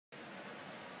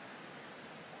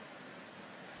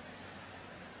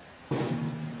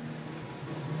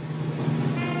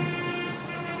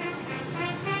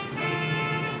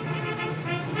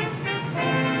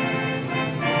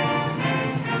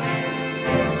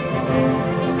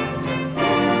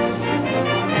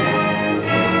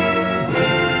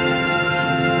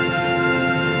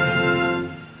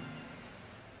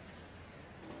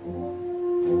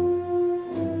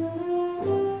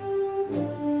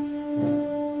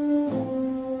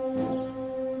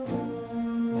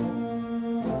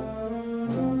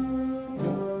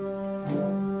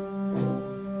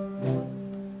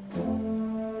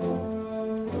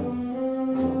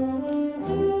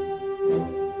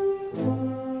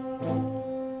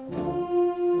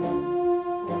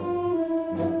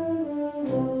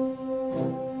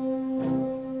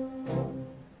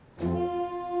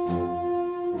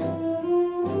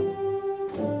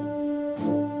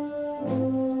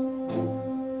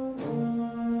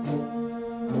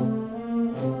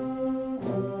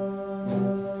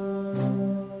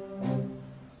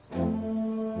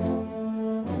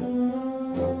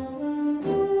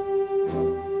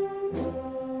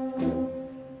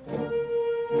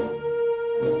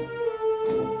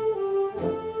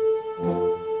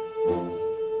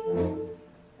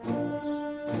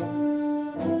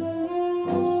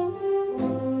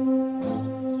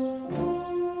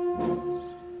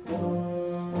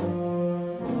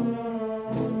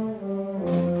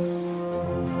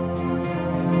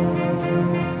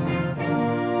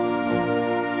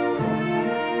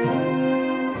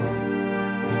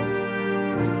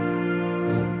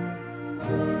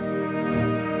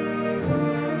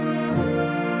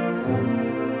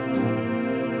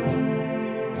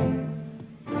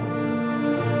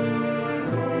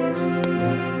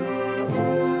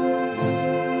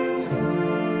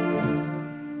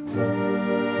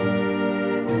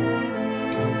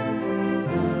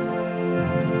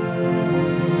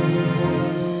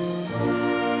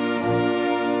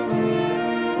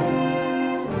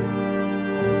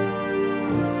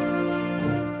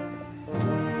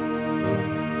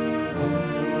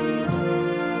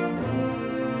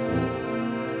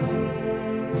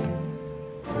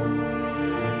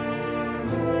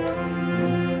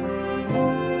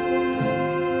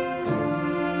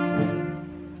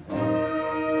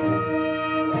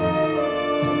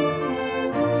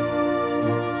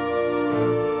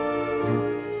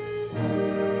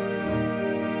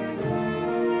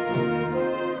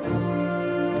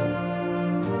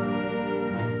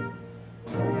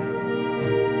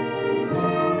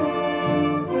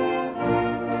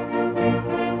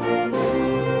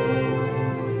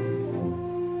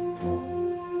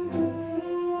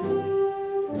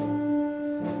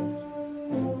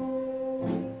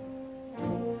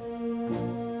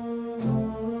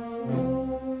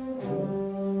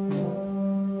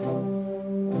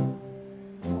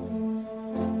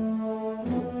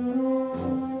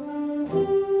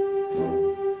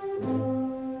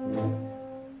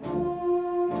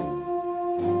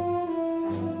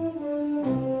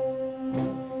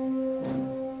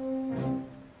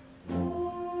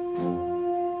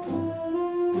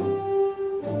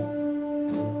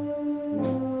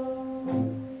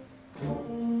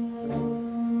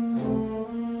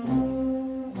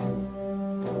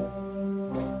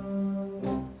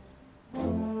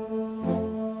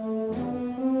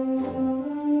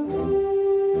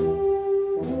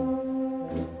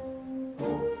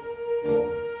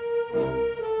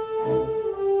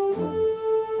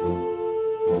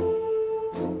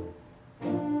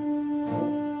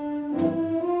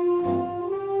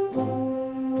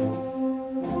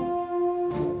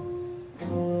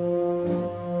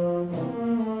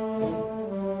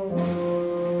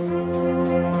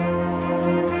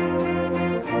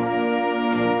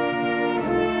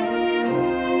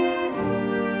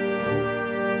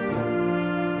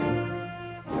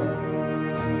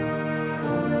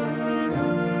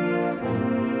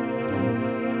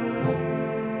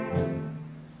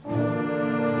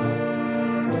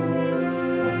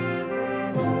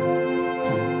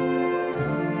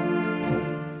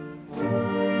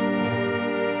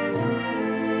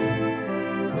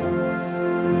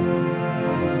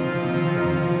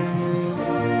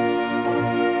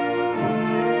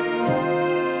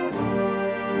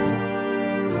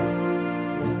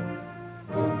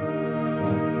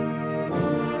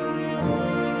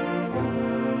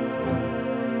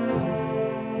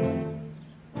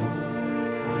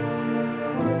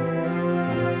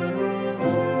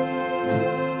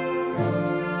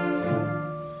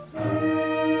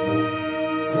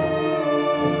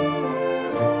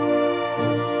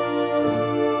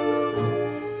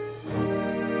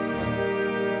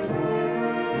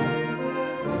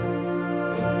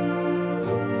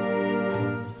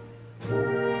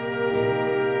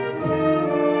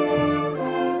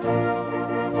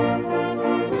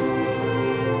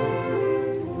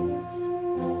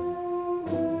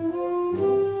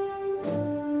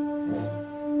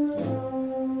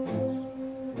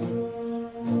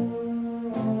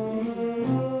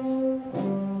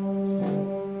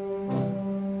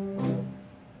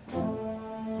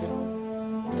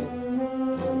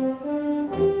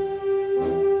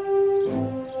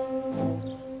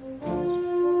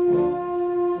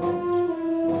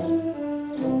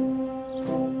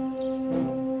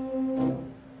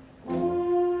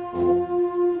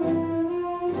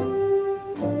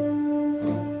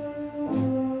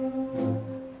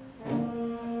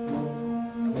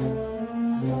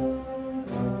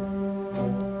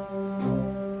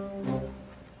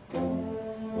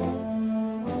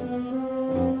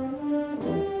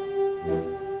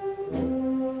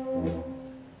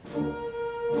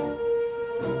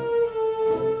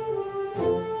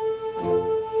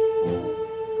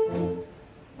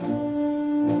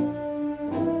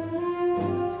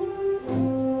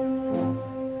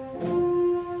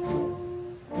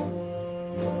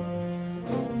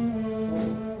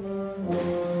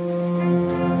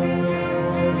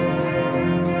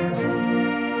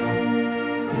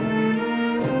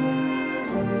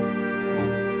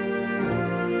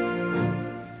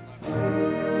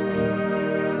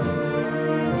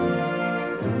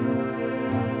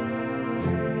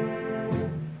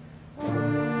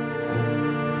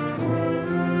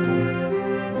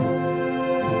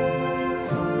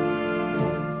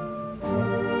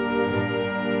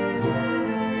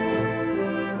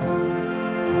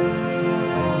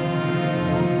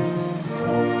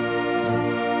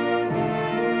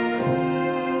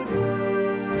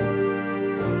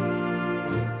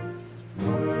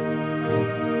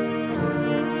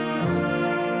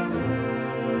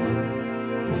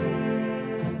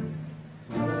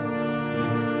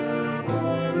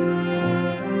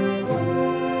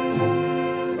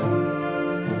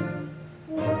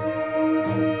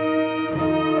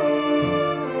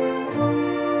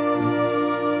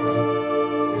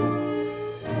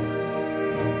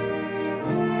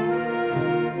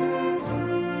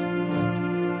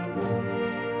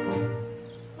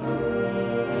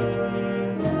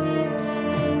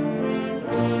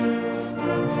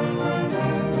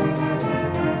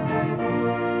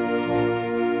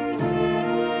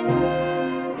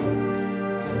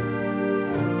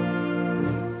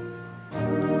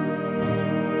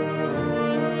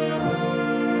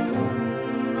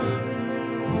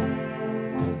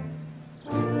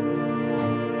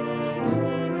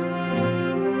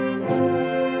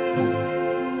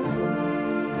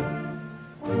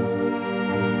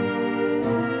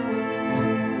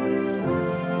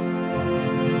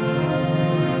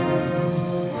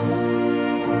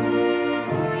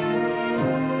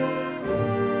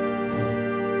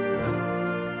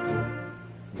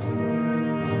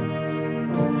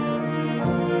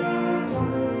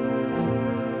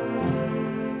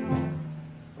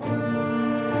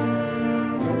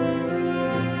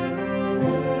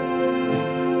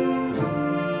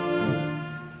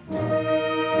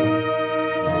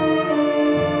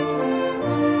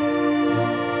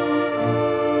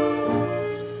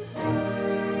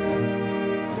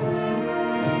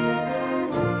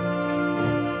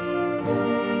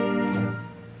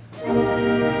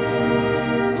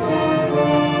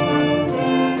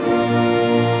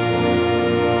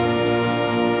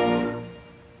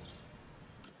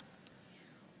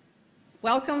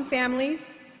Welcome,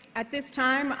 families. At this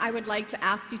time, I would like to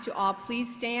ask you to all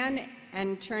please stand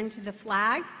and turn to the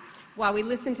flag while we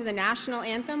listen to the national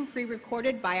anthem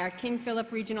pre-recorded by our King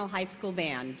Philip Regional High School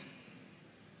Band.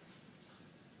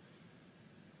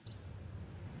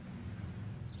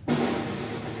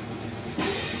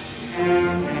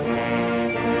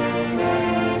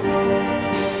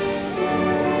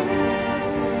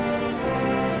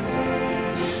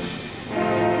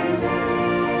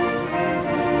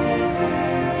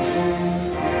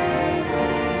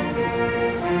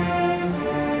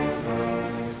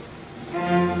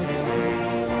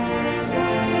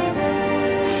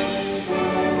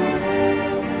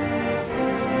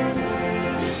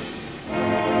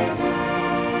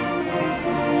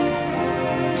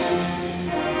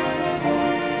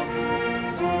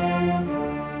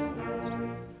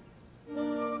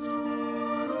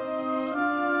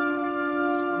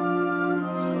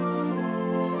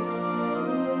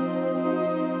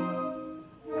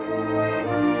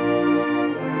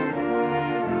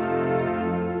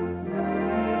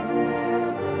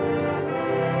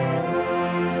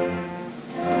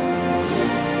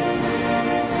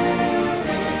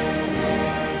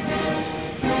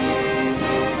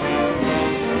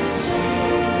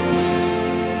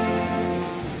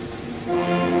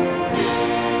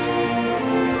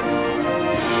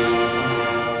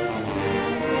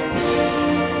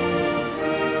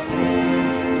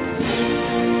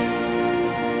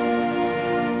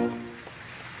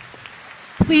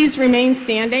 Please remain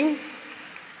standing.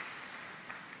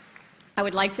 I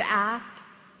would like to ask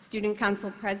Student Council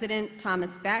President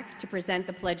Thomas Beck to present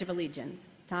the Pledge of Allegiance.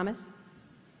 Thomas?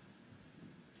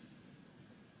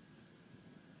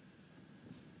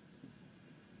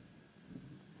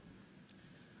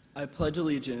 I pledge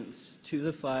allegiance to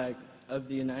the flag of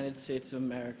the United States of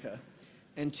America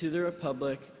and to the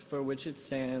republic for which it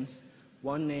stands,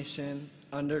 one nation,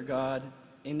 under God,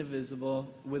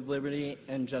 indivisible, with liberty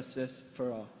and justice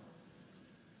for all.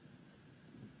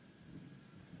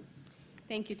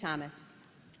 Thank you, Thomas.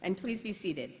 And please be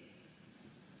seated.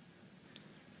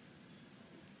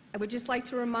 I would just like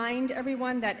to remind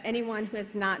everyone that anyone who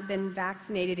has not been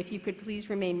vaccinated, if you could please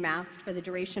remain masked for the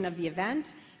duration of the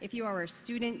event. If you are a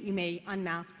student, you may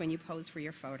unmask when you pose for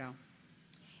your photo.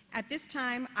 At this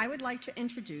time, I would like to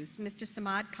introduce Mr.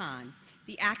 Samad Khan,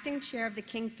 the acting chair of the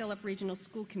King Philip Regional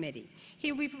School Committee.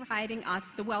 He will be providing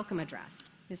us the welcome address.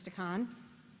 Mr. Khan.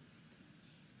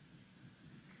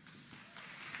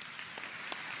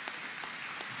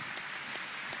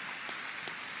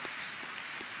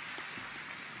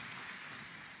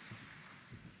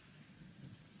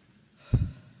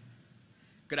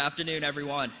 Good afternoon,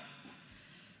 everyone.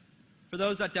 For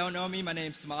those that don't know me, my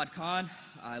name is Samad Khan.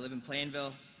 I live in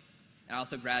Plainville, and I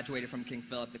also graduated from King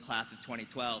Philip, the class of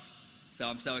 2012. So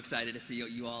I'm so excited to see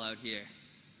you all out here.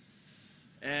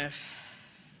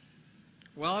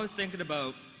 Well, I was thinking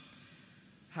about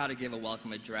how to give a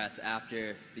welcome address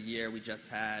after the year we just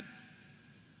had.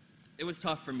 It was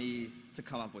tough for me to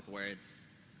come up with words,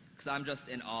 because I'm just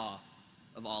in awe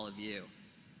of all of you,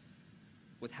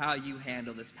 with how you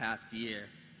handled this past year,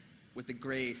 with the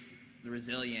grace, the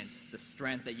resilience, the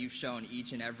strength that you've shown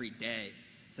each and every day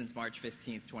since March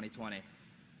 15th, 2020.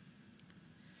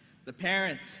 The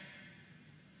parents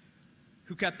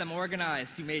who kept them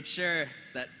organized, who made sure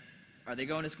that, are they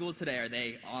going to school today? Are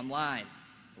they online?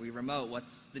 Are we remote?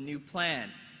 What's the new plan?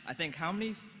 I think how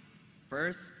many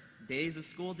first days of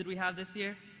school did we have this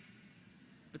year?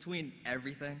 Between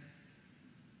everything.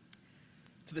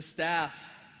 To the staff,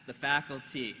 the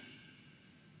faculty.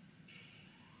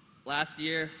 Last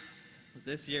year,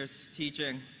 this year's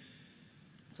teaching,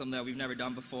 something that we've never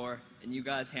done before, and you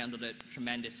guys handled it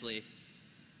tremendously.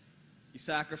 You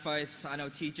sacrificed. I know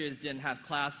teachers didn't have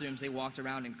classrooms, they walked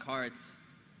around in carts.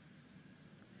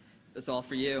 It's all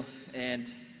for you,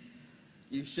 and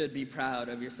you should be proud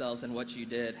of yourselves and what you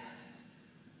did.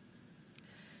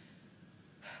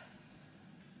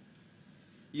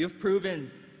 You have proven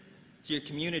to your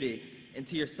community and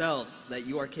to yourselves that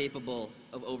you are capable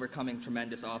of overcoming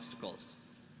tremendous obstacles.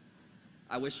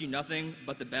 I wish you nothing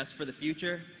but the best for the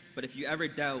future, but if you ever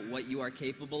doubt what you are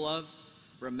capable of,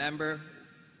 remember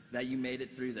that you made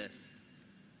it through this.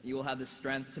 You will have the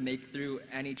strength to make through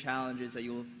any challenges that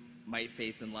you might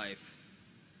face in life.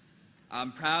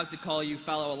 I'm proud to call you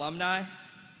fellow alumni.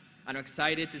 I'm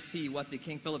excited to see what the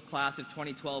King Philip class of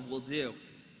 2012 will do.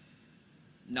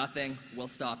 Nothing will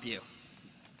stop you.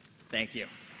 Thank you.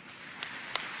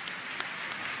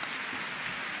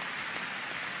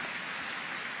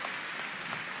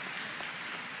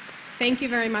 Thank you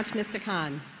very much, Mr.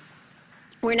 Khan.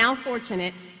 We're now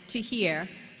fortunate to hear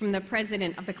from the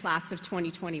president of the class of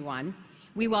 2021,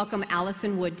 We welcome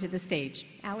Allison Wood to the stage.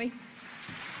 Allie?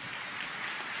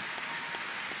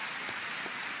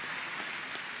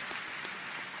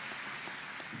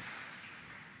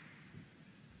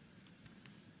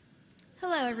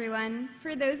 Hello, everyone.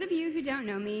 For those of you who don't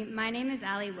know me, my name is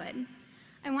Allie Wood.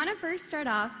 I want to first start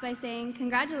off by saying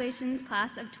congratulations,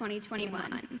 class of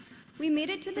 2021. We made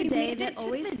it to the day that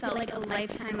always felt like a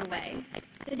lifetime away,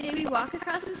 the day we walk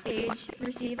across the stage,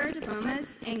 receive our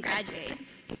diplomas, and graduate.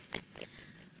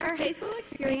 Our high school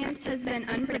experience has been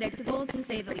unpredictable, to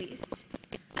say the least.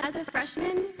 As a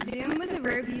freshman, Zoom was a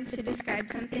verb used to describe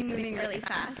something moving really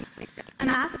fast. A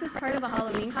mask was part of a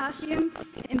Halloween costume,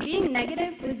 and being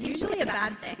negative was usually a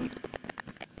bad thing.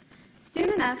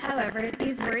 Soon enough, however,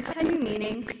 these words had new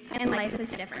meaning, and life was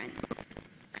different.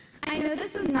 I know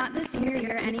this was not the senior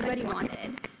year anybody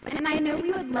wanted, and I know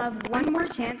we would love one more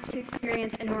chance to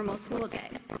experience a normal school day.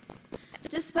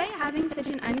 Despite having such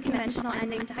an unconventional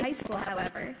ending to high school,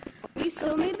 however, we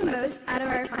still made the most out of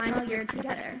our final year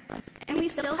together, and we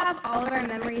still have all of our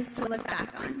memories to look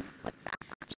back on.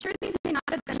 Sure, these may not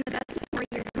have been the best 4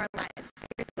 years of our lives,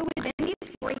 but within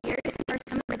these 4 years are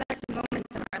some of the best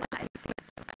moments of our lives.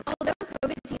 Although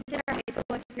COVID tainted our high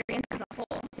school experience as a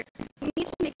whole, we need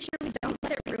to make sure we don't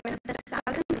let it ruin the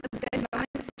thousands of good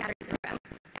moments scattered throughout.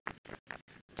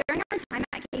 During our time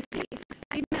at KP,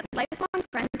 we met lifelong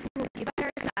friends who will be by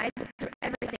our sides through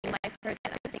everything life throws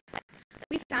at us.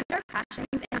 We found our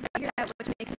passions and figured out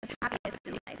what makes us happiest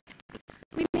in life.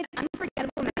 We've made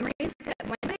unforgettable memories that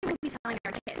one day we'll be telling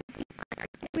our kids.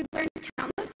 We've learned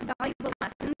countless valuable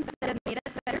lessons that have made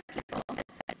us better people.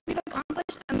 We've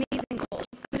accomplished amazing goals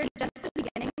that are just the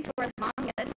beginning to our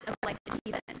long list of life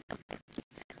achievements.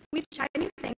 We've tried new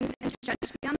things and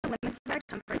stretched beyond the limits of our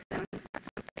comfort zones.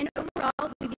 And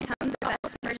overall, we become the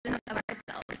best versions of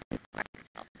ourselves.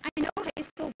 I know high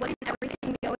school wasn't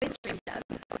everything we always dreamed of,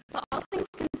 but all things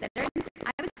considered,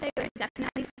 I would say it was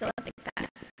definitely still a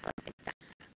success.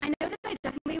 I know that I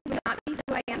definitely would not be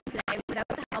who I am today without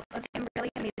the help of some really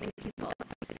amazing people.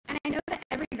 And I know that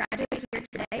every graduate here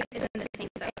today is in the same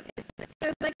boat. So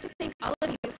I'd like to thank all of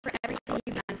you for everything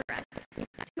you've done for us.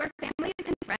 To our families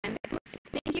and friends,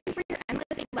 thank you for your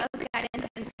endless love, guidance,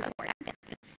 and support.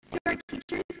 To our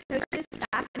teachers, coaches,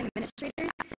 staff, and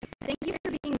administrators, thank you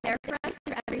for being there for us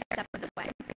through every step of the way.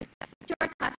 To our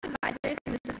class advisors,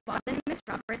 Mrs. Walden and Ms.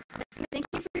 Roberts, thank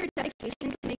you for your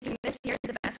dedication to making this year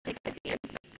the best it could be.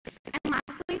 And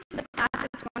lastly, to the class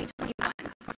of 2021,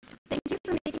 thank you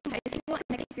for making high school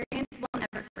an experience we'll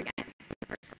never forget.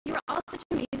 You are all such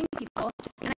amazing people,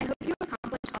 and I hope you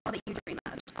accomplish all that you dream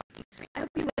of. I hope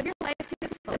you live your life to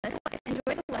its fullest,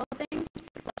 enjoy the little things,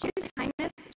 choose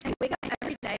kindness, and wake up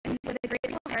every day with a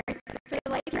grateful heart for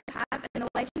the life you have and the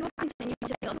life you will continue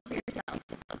to build for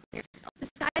yourselves. The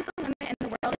sky's the limit and the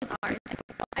world is ours.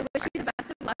 I wish you the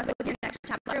best of luck with your next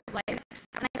chapter of life,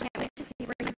 and I can't wait to see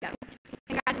where you go.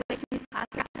 Congratulations, class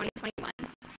of 2021.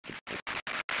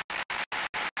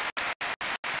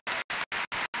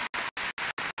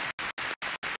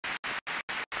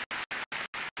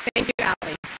 Thank you,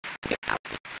 Allie.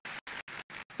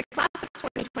 The class of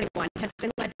 2021 has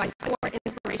been led by 4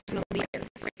 inspirational leaders.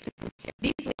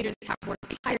 These leaders have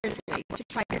worked tirelessly to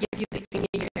try to give you the senior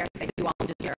year that you all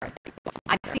deserve.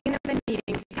 I've seen them in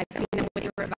meetings, I've seen them with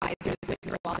your advisors,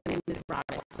 Mr. Walden and Ms.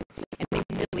 Roberts, and they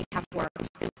really have worked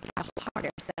the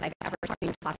hardest that I've ever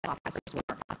seen class officers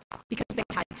work, because they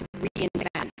had to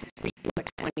reinvent what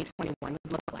 2021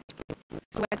 would look like.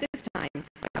 So at this time,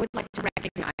 I would like to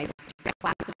recognize the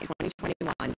class of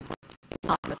 2021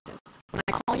 officers. When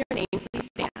I call your name, please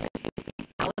stand.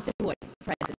 Allison Wood,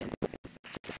 President.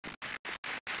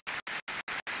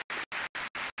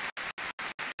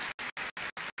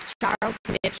 Charles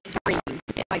Mitch Green,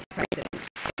 Vice President.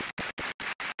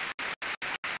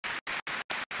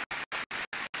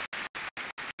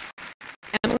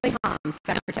 Emily Hahn,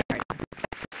 Secretary.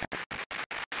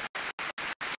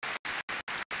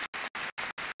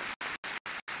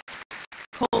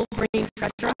 Cole Green,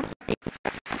 Treasurer.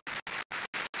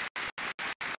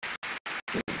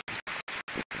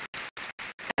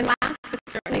 And last but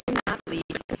certainly not least,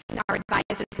 our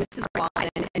advisors, Mrs. Walden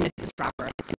and Mrs.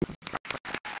 Roberts.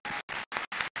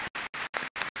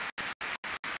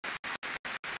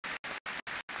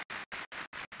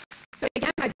 So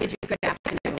again, I bid you good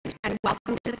afternoon and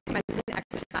welcome to the commencement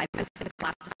exercises for the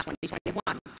class of 2021.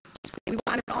 We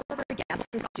wanted all of our guests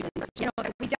and students to know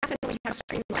that we definitely have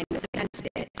streamlined this event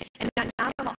today, and that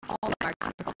not all of our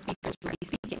technical speakers will be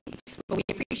speaking, but we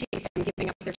appreciate them giving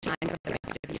up their time for the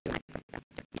rest of you.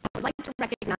 I would like to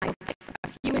recognize a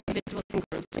few individuals and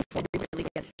groups before we really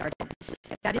get started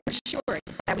that ensured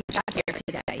that we got here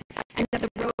today, and that the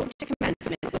road to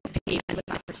commencement was paved with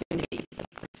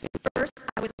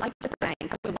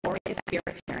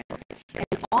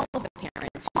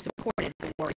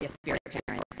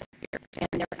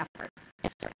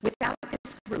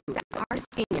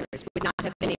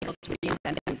able to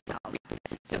reinvent themselves.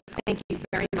 So thank you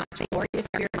very much for your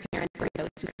spirit parents and those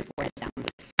who supported them.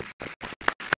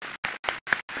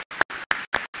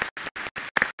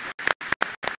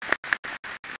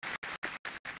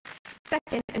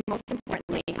 Second, and most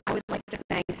importantly, I would like to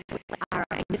thank our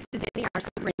Mr. Zinni, our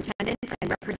superintendent, and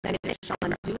Representative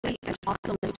Sean Dewey, and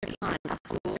also Mr. Khan, our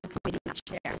school committee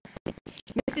chair.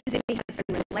 Mr. Zinni has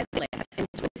been relentless in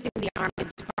twisting the arm of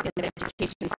the Department of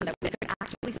Education so that we could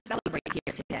actually celebrate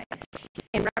here today.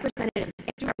 And Representative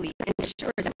Dewey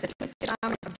ensured that the twisted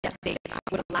arm of justice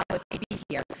would allow us to be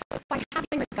here by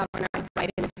having the governor right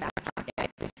in his back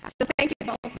pocket. So thank you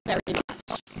both very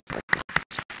much.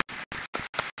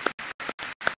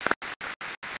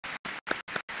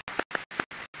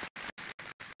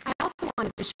 I also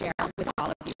wanted to share with all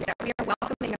of you that we are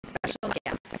welcoming a special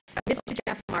guest, Mr.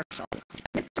 Jeff Marshall.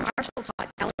 Mr. Marshall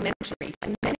taught elementary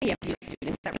to many of you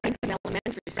students at Rankin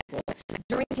Elementary School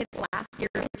during his last year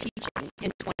of teaching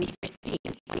in 2015.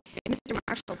 Mr.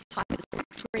 Marshall taught the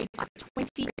sixth grade for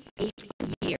 28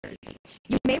 years.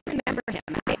 You may remember him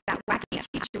as that wacky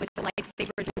teacher with the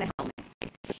lightsabers and the helmets.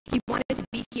 He wanted to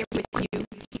be here with you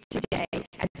today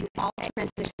as you all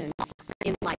transition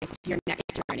in life to your next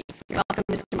journey. Welcome,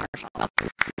 Mr. Marshall. Welcome.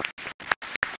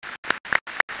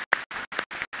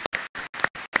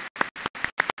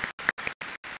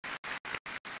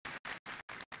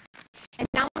 And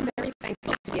now I'm very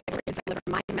thankful to be able to deliver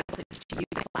my message to you,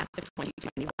 the class of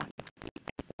 2021.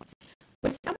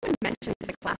 When someone mentions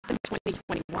the class of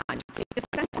 2021, the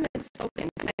sentiment spoken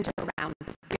center around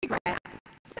regret,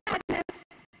 sadness,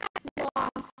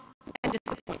 loss, and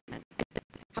disappointment.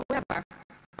 However,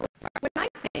 when I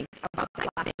think about the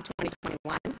class of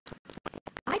 2021,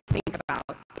 I think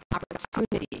about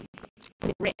opportunity,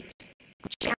 grit,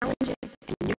 challenges,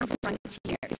 and new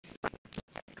frontiers.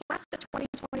 Class of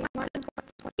 2021,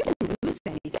 you didn't lose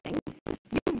anything.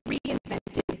 You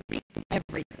reinvented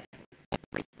everything.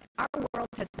 Our world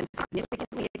has been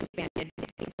significantly expanded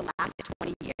in the last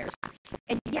 20 years,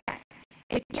 and yet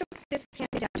it took this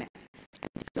pandemic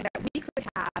so that we could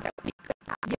have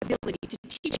the ability to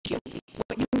teach you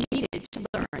what you needed to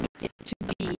learn to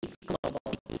be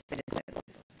global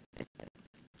citizens.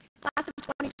 Class of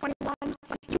 2021,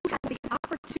 you had the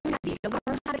opportunity to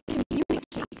learn how to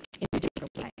communicate in a digital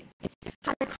way,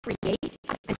 how to create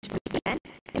and to present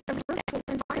in a virtual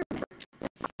environment.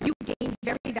 You gained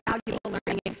very valuable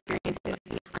learning experiences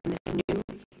on this new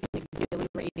and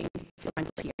exhilarating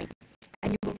frontier,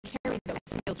 and you will carry those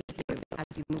skills with you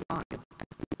as you move on.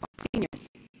 Seniors,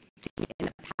 in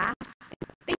the past,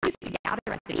 they used to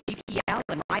gather at the GTL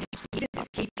and ride a skate at the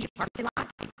KP parking lot,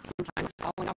 sometimes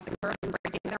falling off the curb and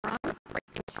breaking their arm.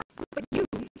 But you,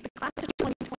 the class of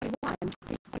 2021,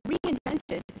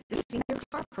 reinvented the senior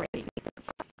car parade.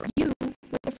 You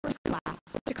were the first class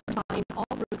to combine all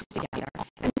routes together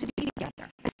and to be together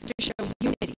and to show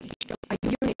unity, a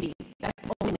unity that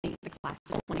only the class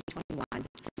of 2021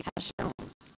 has shown.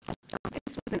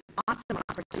 This was an awesome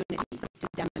opportunity to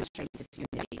demonstrate this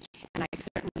unity, and I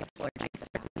certainly applaud you.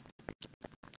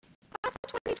 Class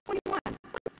of 2021,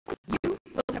 you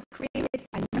will have created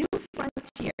a new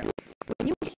frontier when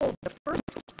you hold the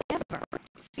first ever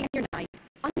senior night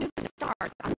under the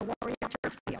stars on the Warrior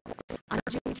Turf Field on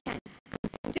June 10th.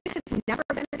 This has never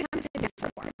been attempted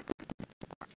before.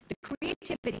 The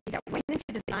creativity that went into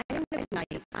designing this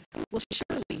night will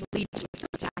surely lead to a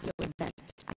spectacular event,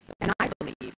 and I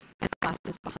believe the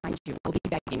classes behind you will be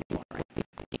begging for it.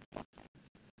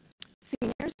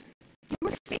 Seniors, you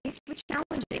were faced with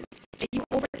challenges that you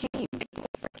overcame.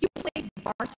 You played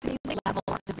varsity level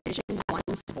Division I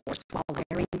sports while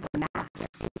wearing the mask.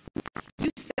 You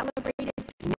celebrated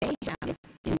mayhem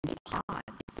in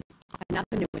pods,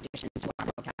 another new addition to our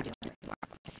vocabulary.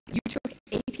 You took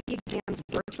AP exams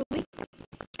virtually,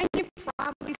 and you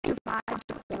probably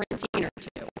survived a quarantine or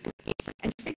two,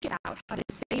 and figured out how to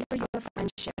savor your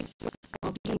friendships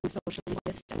while being socially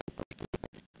distant.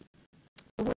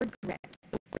 The word grit.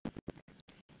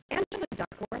 Angela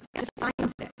Duckworth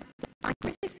defines it.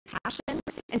 Grit is passion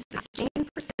and sustained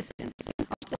persistence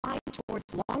applied towards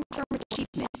long-term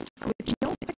achievement with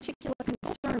no particular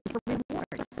concern for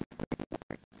rewards.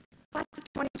 Class of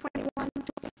 2021,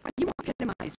 you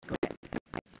epitomized grit.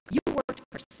 You worked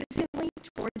persistently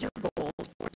towards your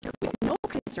goals with no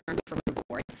concern for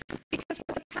rewards, because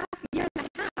for the past year and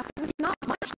a half, there was not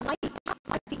much light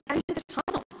at the end of the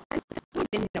tunnel. We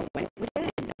didn't know when it would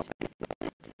end.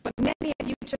 But many of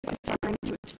you took the time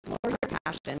to explore your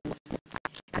passions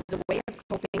as a way of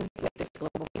coping with this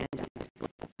global pandemic.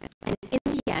 And in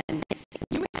the end,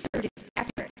 you exerted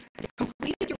effort,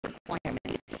 completed your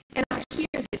requirements, and are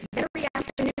here this very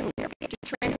afternoon to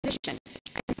transition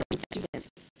from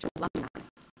students to alumni.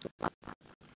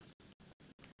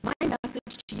 My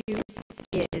message to you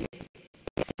is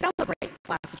celebrate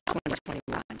class of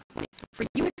 2021. For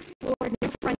you explored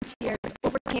new frontiers,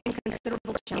 overcame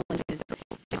considerable challenges,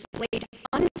 displayed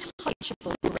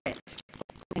untouchable grit,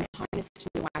 and harnessed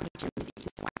new opportunities.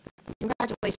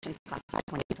 Congratulations, class of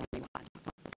 2021.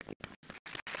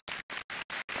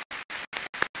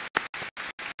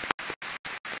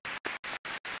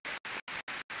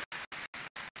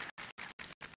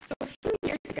 So a few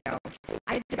years ago,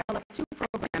 I developed two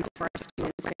programs for our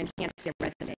students to enhance their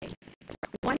resumes.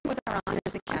 One was our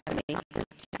Honors Academy.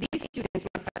 These students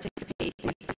must participate in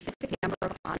a specific number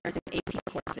of honors and AP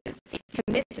courses,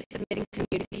 commit to submitting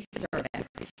community service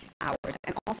hours,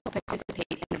 and also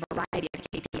participate in a variety of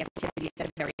AP activities at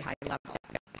a very high level.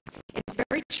 It's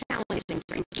very challenging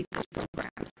to achieve these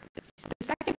programs. The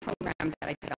second program that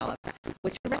I developed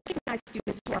was to recognize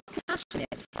students who are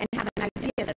passionate and have an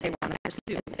idea that they want to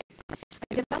pursue.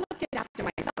 I developed it after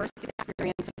my first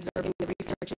experience observing the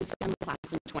research in STEM class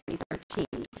in 2013,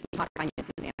 taught by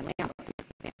Mrs. Ann Lambert.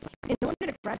 In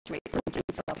order to graduate from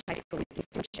Greenleaf High School with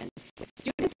distinction,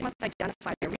 students must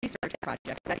identify their research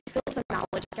project that fills a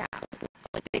knowledge gap.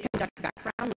 They conduct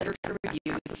background literature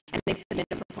reviews, and they submit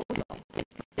a proposal.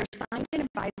 They're assigned an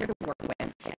advisor to work with,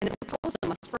 and the proposal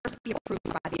must first be approved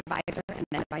by the advisor and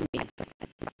then by me.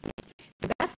 The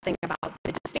best thing about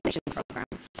the distinction program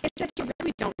is that you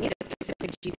really don't need a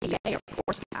specific GPA or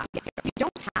course path. You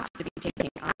don't have to be taking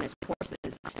honors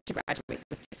courses to graduate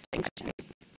with distinction.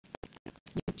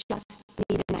 You just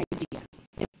need an idea.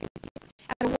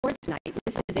 At awards night,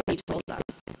 Mrs. Amy told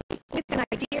us, with an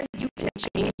idea, you can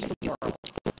change the world.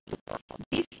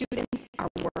 These students are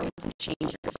world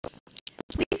changers.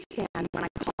 Please stand when I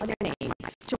call your name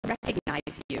to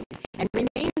recognize you, and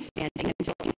remain standing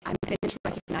until I'm finished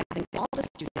recognizing all the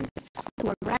students who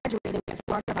are graduating as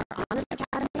part of our Honors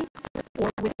Academy or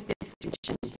with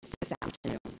distinction this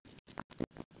afternoon.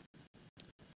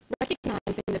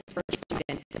 Recognizing this first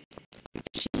student,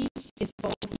 she is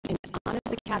both an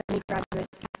Honors Academy graduate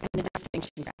and a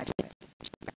distinction graduate.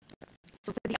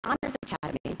 So for the Honors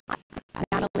Academy,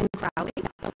 Madeline Crowley,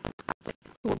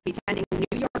 who will be attending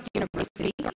New York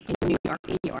University in New York,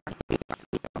 New York,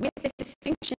 with the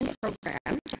distinction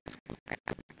program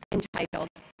entitled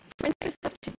Princess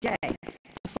of Today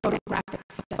to Photographic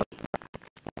Study.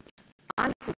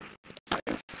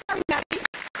 Sorry, Maddie.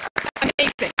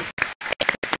 Amazing.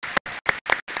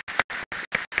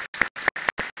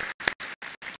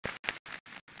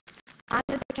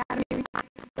 Honors Academy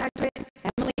graduate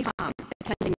Emily Hom,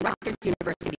 attending Rutgers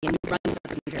University in New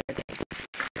Brunswick, New Jersey.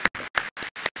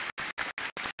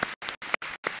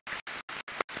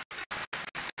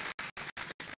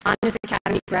 Honors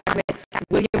Academy graduate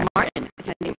William Martin,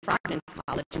 attending Providence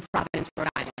College in Providence, Rhode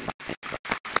Island.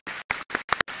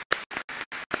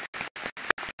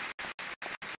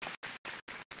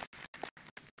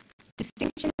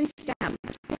 Distinction in STEM,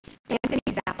 Anthony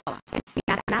Zappa,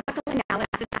 mathematical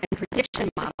analysis and prediction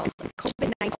models of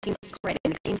COVID-19 spread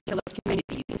in painkillers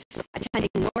communities, attending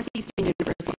Northeastern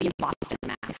University in Boston,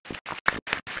 Mass.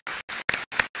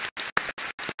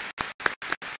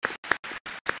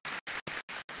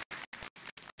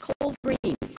 Cole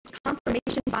Green,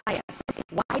 confirmation bias.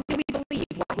 Why do we believe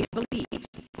what we believe?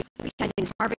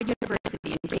 Attending Harvard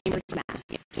University in Cambridge, Mass.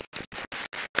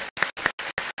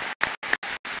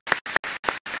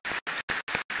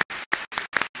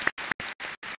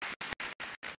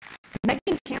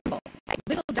 Megan Campbell,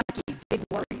 Little Duckies, Big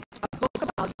Worries, a book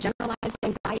about generalized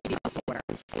anxiety disorder,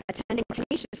 attending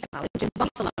Canisius College in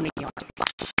Buffalo, New York.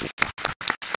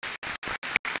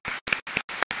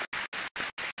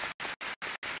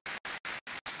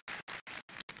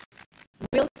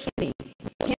 Will Kinney,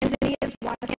 Tanzania's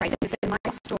water crisis and my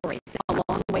story, a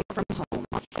long way from home,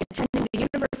 attending the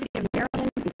University of Maryland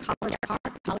in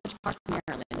College Park,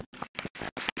 Maryland.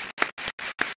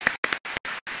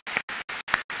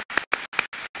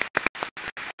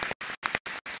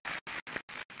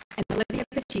 And Olivia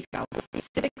Pacheco,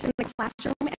 Civics in the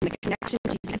Classroom and the Connection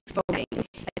to Youth Voting,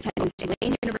 attending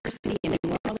Tulane University in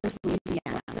New Orleans,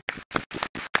 Louisiana.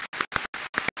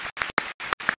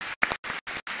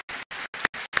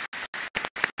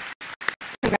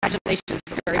 Congratulations,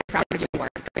 we're very proud of your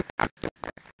work. Very proud of your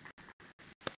work.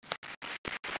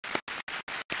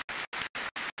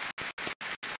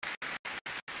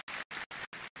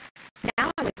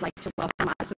 Now I would like to welcome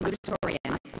our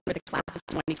salutatorian for the class of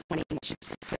 2021.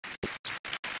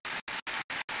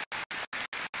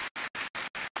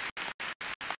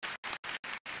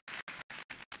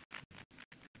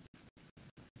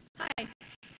 Hi.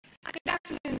 Good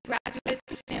afternoon,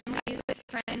 graduates, families,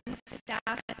 friends,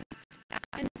 staff,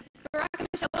 and Barack and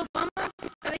Michelle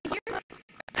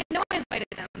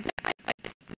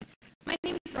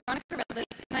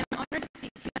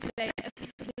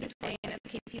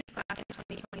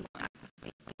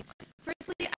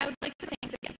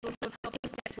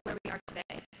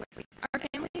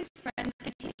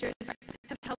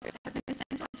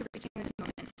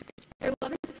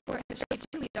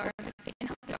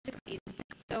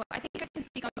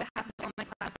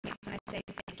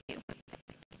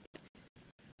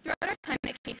time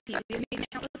at KP, we have made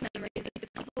countless memories with the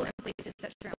people and places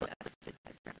that surround us.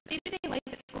 Day-to-day life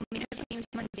at school may have seemed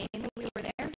mundane when we were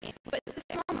there, but it's the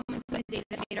small moments of the day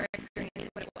that made our experience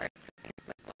what it was.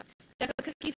 Deco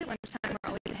cookies at lunchtime were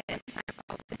always a hit.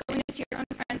 Going to cheer on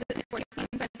friends at sports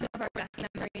games are some of our best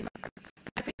memories.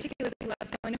 I particularly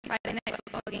loved going to Friday night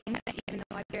football games, even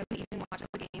though I barely even watched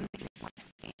the game.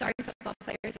 Sorry, football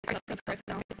players, it's nothing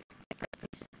personal.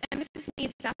 And Mrs.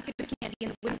 Sneed's basket of candy in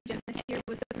the woods gym this year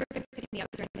was the perfect pick-me-up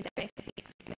during the day.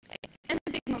 And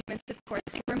the big moments, of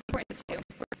course, were important too,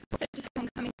 such as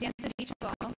homecoming dances each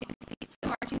fall, the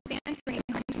marching band bringing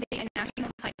home state and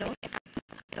national titles,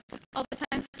 all the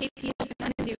times KP has been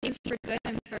done in Dewey for good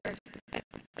and for,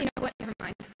 you know what, never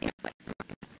mind.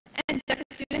 And DECA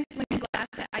students winning glass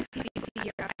at ICDC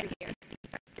year after year.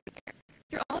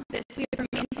 Through all of this, we have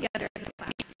remained together as a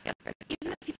class.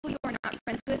 Even the people you are not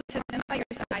friends with have been by your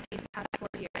side these past 4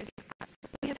 years.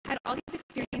 We have had all these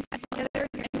experiences together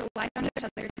and relied on each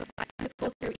other to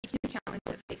pull through each new challenge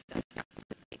that faced us.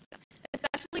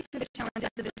 Especially through the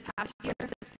challenges of this past year,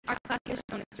 our class has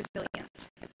shown its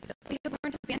resilience. We have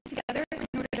learned to band together in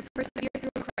order to persevere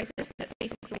through a crisis that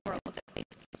faces the world.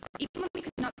 Even when we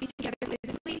could not be together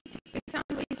physically, we found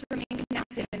ways to remain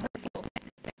connected and hopeful.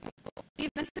 The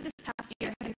events of this past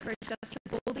year have encouraged us to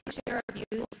boldly share our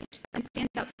views and stand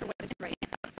up for what is right.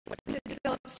 We have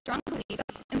developed strong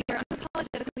beliefs, and we are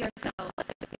unapologetically ourselves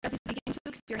as we begin to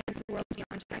experience the world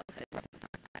beyond childhood.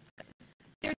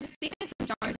 There is a statement from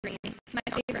John Greenleaf, my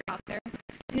favorite author,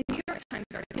 in a New York Times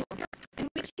article, in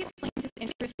which he explains his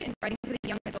interest in writing for the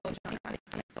young adult genre.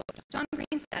 John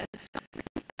Green says,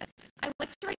 I like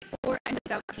to write for and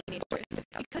about teenagers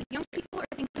because young people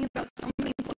are thinking about so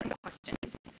many important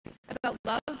questions, about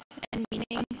love and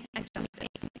meaning and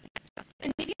justice.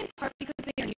 And maybe in part because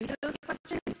they are new to those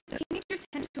questions, teenagers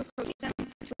tend to approach them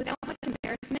without much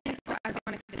embarrassment or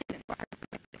ironic distance.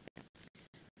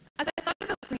 As I thought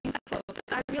about Green's quote,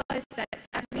 I realized that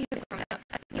as we have grown up,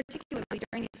 particularly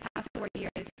during these past 4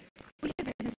 years, we have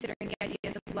been considering the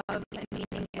ideas of love and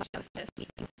meaning and justice.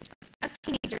 As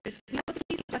teenagers, we look at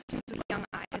these questions with young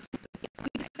eyes. We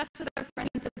discuss with our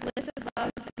friends the bliss of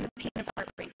love and the pain of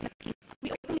heartbreak.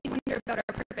 We openly wonder about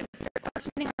our purpose,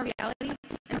 questioning our reality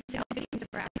and the significance of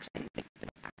our actions.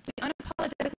 We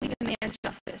unapologetically demand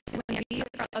justice when we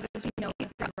or others we know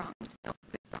have been wronged.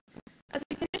 As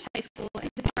we finish high school and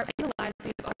depart from the lives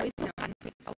we have always known,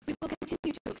 we will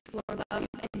continue to explore love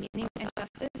and meaning and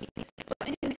justice, but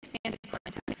in an expanded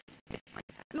context.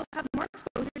 We will have more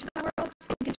exposure to the world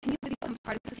and continue to become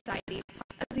part of society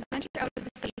as we venture out of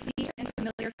the safety and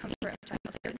familiar comfort of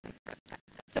childhood.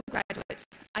 So graduates,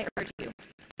 I urge you,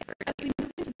 as we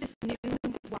move into this new,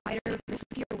 wider,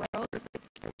 riskier world,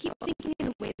 keep thinking in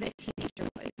the way that a teenager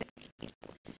would.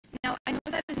 Now, I know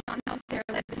that is not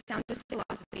necessarily the soundest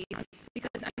philosophy,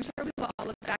 because I'm sure we will all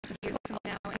look back years from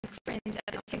now and cringe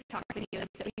at the TikTok videos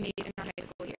that we made in our high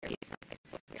school years.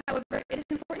 However, it is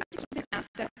important to keep an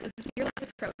aspect of the fearless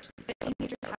approach that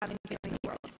teenagers have in viewing the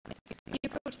world. The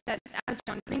approach that, as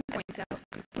John Green points out,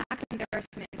 lacks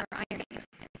embarrassment or irony.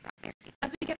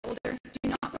 As we get older, do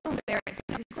not grow embarrassed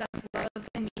to discuss love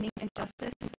and meaning and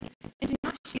justice, and do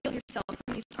not shield yourself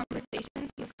from these conversations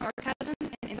with sarcasm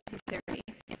and insincerity.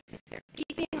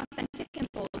 Keep being authentic and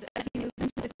bold as you move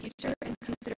into the future and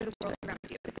consider the world around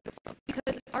you,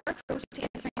 because our approach to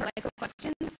answering life's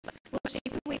questions will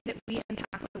shape the way that we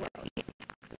impact the world.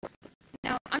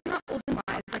 Now, I'm not old and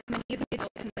wise like many of the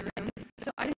adults in the room,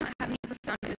 so I do not have any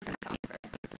profound wisdom to offer.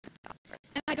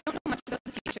 And I don't know much about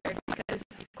the future because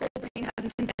Cole Green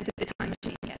hasn't invented the time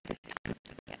machine yet.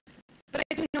 But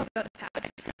I do know about the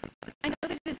past. I know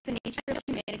that it is the nature of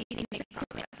humanity to make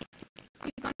progress.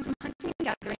 We've gone from hunting and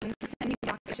gathering to sending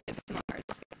rocket ships to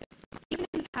Mars. Even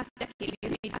in the past decade, we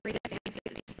have made great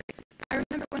advances. I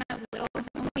remember when I was little,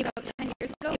 only about 10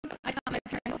 years ago, I thought my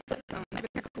parents' flip phone might be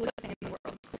the coolest thing in the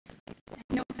world.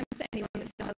 No offense to anyone that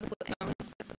still has a flip phone.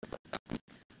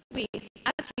 We,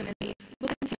 as humans,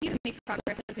 will continue to make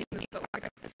progress as we move forward.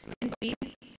 And we,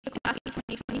 the class of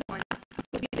 2021,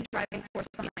 will be the driving force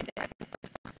behind it.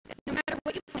 No matter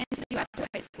what you plan to do after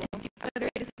high school, whether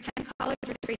it is attend college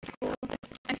or trade school,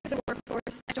 enter the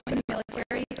workforce, join the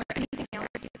military, or anything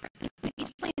else, we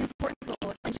each play an important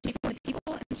role in shaping the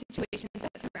people and situations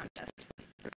that surround us.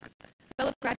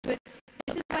 Fellow graduates,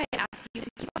 this is why I ask you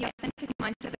to keep the authentic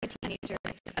mindset of a teenager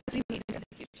as we move into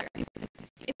the future.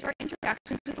 If our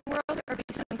interactions with the world are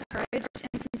based on courage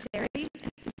and sincerity,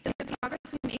 then the progress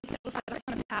we make will set us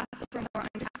on a path for a more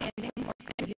understanding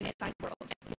and unified world.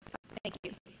 Thank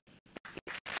you.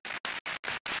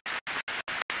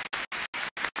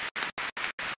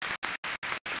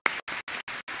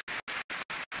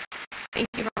 Thank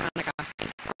you, Veronica.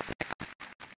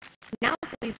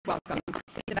 please welcome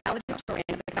the valedictorian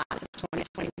of the class of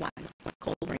 2021,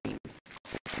 Cole Green.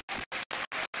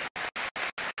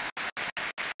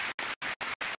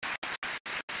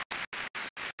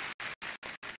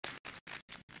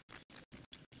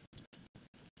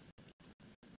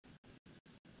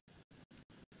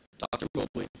 Dr.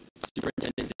 Mobley,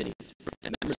 Superintendent Zinni,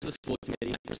 and members of the school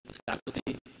committee, members of the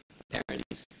faculty,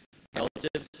 parents,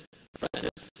 relatives,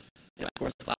 friends, and of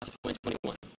course, the class of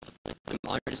 2021. I'm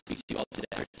honored to speak to you all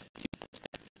today.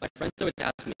 My friends always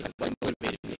ask me what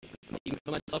motivated me, and even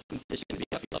put myself in a position to be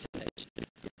up today.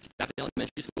 Back in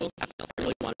elementary school, I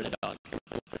really wanted a dog.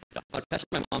 I would pester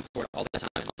my mom for it all the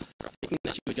time, thinking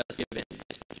that she would just give in.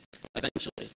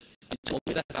 Eventually, she told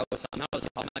me that if I was somehow at the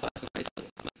top of my class in high school,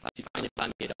 she'd finally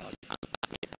find me a dog.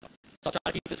 So I'll try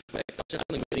to keep this quick, so just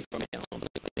something waiting for me at home.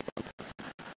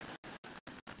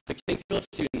 The King Philip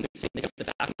students make up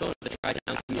the backbone of the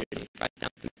Tri-Town community,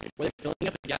 whether filling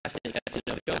up a gas tank at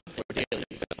Sunoco or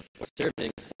Dailies, or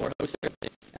serving, or hosting,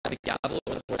 at a gavel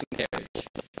or a horse and carriage,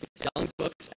 selling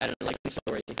books at an enlightening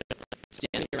story,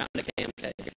 standing around a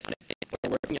KMK, or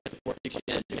working as a Fort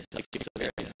exchange like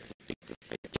Shakespeare.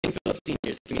 King Philip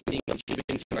seniors can be seen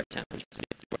contributing to our towns.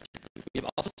 We have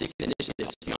also taken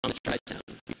initiatives beyond the Tri-Town,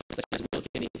 such as Will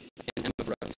Kinney and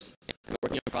Emma Rose, and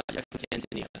working on projects in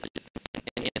Tanzania,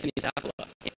 and Anthony Zappa,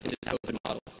 and his open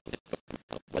model.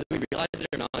 Whether we realize it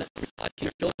or not,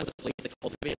 Kinderfield has a place to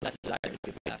cultivate that desire to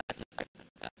give back.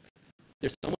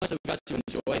 There's so much that we've got to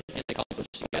enjoy and accomplish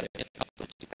together.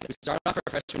 We started off our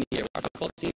freshman year with our football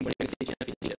team winning the state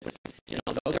championship, and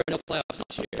although there are no playoffs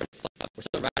this year, we're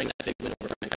still riding that big win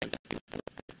over Franklin.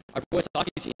 Our boys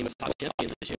hockey team was top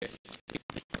champions this year.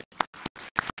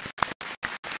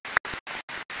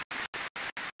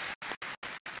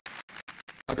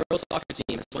 Our girls soccer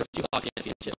team has won 2 hockey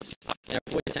championships, and our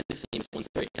boys tennis team has won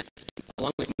 3,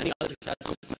 along with many other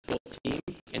successes, both team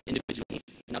and individually,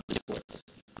 in other sports.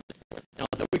 And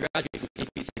although we graduate from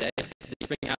KP today, the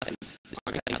spring athletes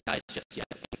aren't getting ties just yet.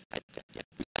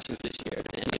 Distractions this year,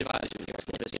 and any advisors at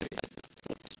school this year.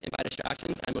 And by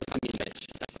distractions, I mostly mean Mitch.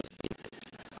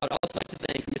 I would also like to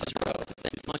thank Mrs. Rowe,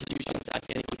 whose contributions I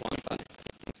can't even quantify.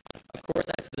 Of course,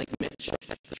 I have to thank Mitch,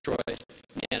 Troy,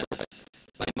 Nana,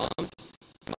 my mom,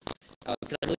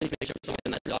 because I really need to make sure I'm someone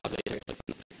in that job later.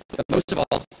 But most of all,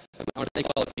 I want to thank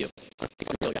all of you. I want to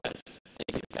thank you guys.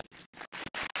 Thank you guys.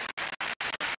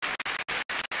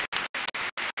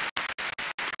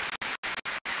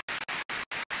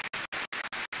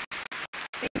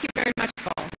 Thank you very much,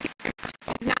 Paul.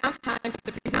 It is now time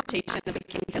for the presentation of the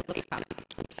King Philip Cup.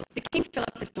 The King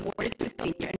Philip is awarded to a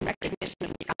senior in recognition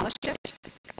of scholarship,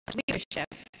 leadership,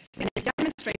 and a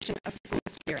demonstration of school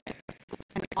spirit,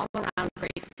 and all-around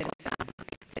great citizen.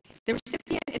 The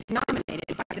recipient is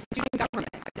nominated by the student government,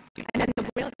 and then the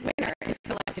winner is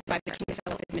selected by the King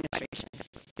Philip administration.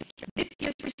 This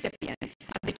year's recipient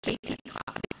of the KP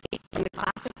Club from the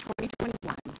class of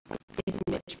 2021 is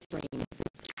Mitch Breen.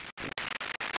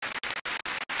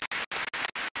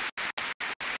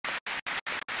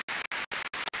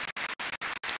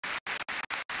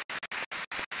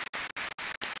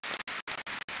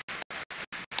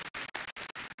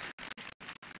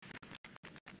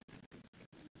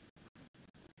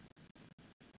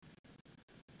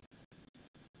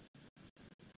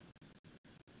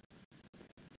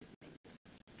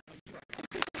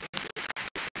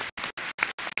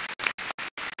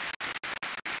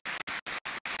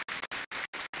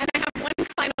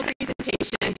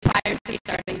 Presentation prior to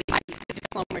starting the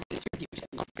diploma distribution,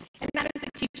 and that is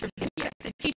the Teacher of the Year.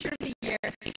 The Teacher of the Year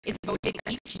is voted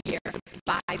each year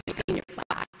by the senior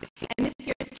class, and this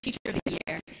year's Teacher of the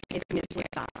Year is Ms.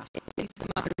 Lazara. Please come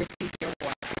up and receive your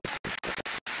award.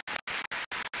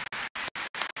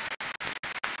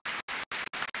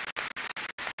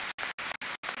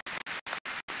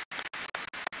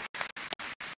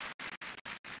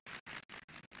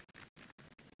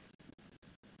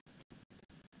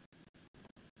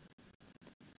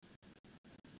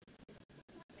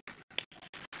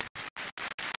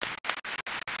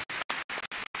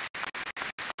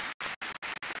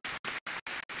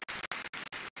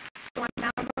 So I'm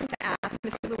now going to ask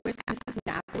Mr. Lewis, Mrs.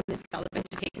 Knapp, and Ms. Sullivan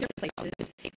to take their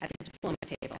places at the diploma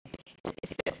table to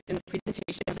assist in the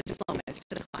presentation of the diplomas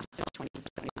to the class of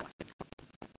 2021.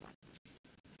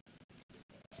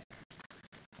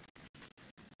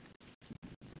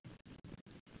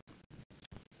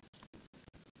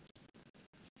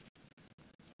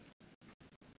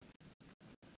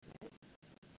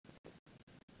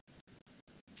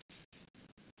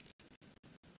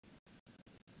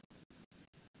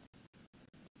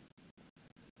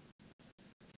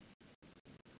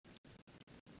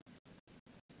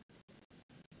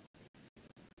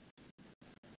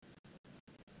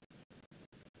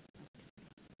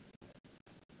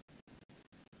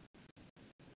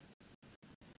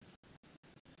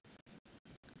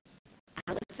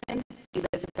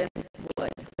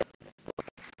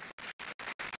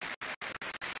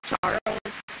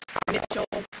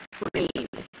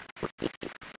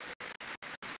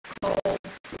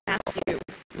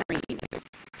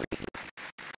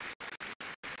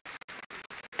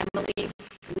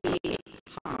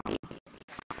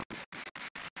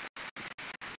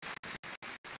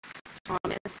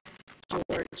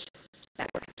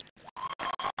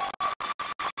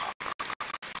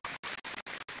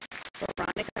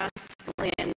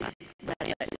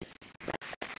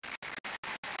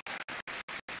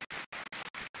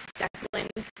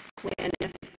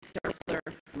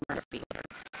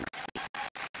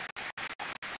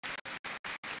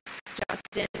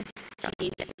 Brandon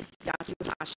Keith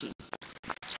Yatsuhashi.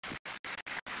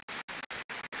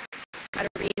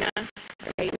 Katarina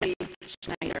Daly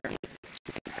Schneider.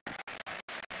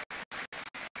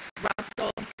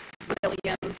 Russell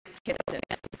William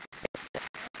Kitsis.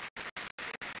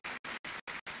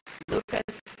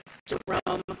 Lucas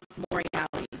Jerome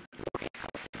Moriali.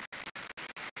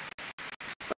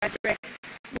 Frederick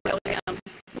William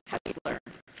Hessler.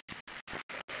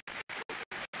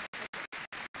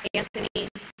 Anthony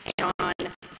John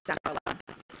Sala.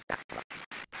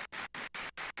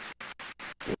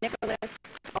 Nicholas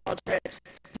Aldrich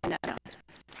Panetta.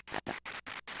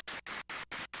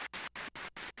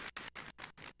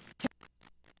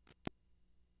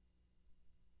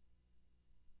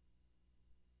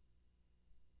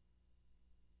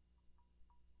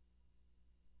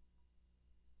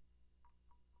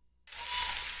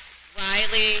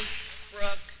 Riley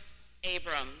Brooke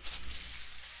Abrams.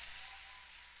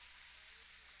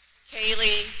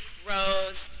 Kaylee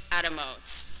Rose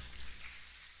Adamos.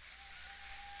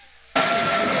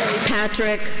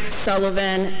 Patrick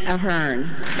Sullivan Ahern.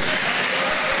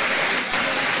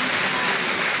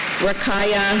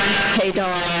 Rakaya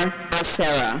Haydar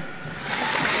Alcera.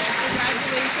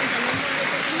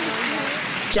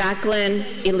 Jacqueline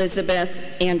Elizabeth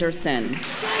Anderson.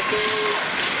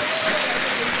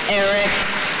 Eric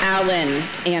Allen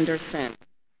Anderson.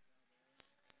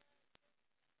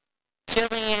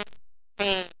 Jillian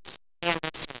Page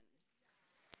Anderson.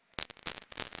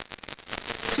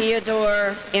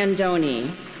 Theodore Andoni.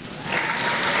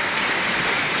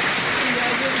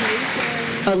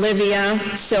 Olivia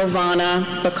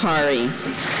Silvana Bakari.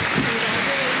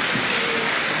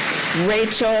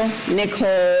 Rachel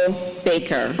Nicole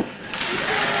Baker.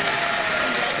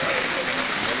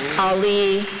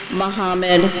 Ali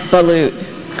Mohammed Balut.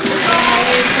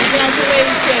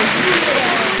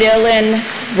 Dylan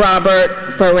Robert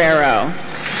Barrero.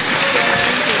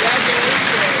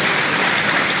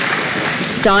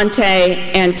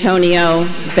 Dante Antonio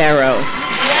Barros.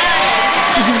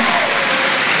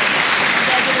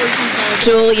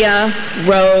 Julia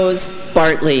Rose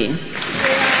Bartley.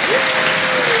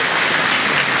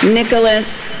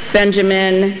 Nicholas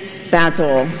Benjamin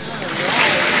Basil.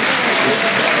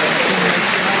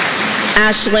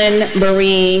 Ashlyn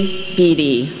Marie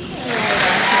Beatty.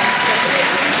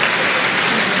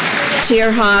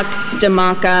 Tierhawk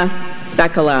Damaka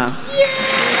Bekala.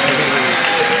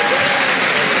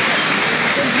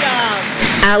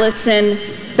 Allison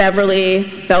Beverly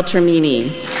Beltramini.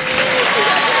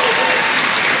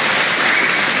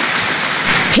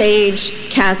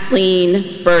 Paige Kathleen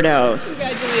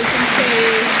Burdos.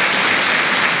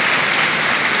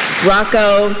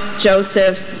 Rocco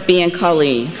Joseph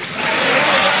Biancoli.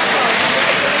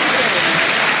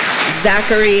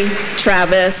 Zachary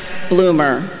Travis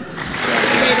Bloomer.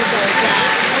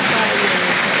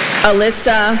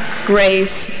 Alyssa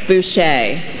Grace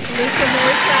Boucher.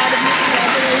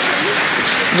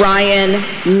 Ryan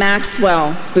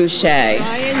Maxwell Boucher.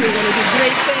 Ryan, you're going to do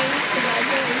great things.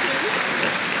 Congratulations.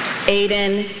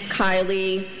 Aiden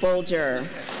Kylie Bolger.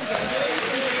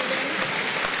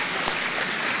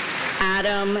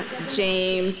 Adam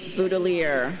James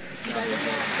Boudelier.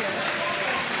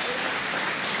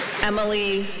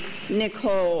 Emily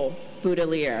Nicole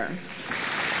Boudelier.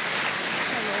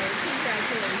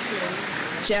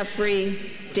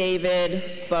 Jeffrey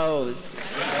David Bose.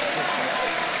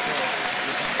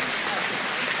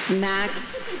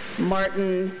 Max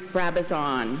Martin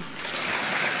Brabazon.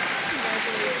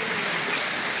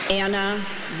 Anna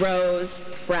Rose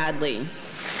Bradley.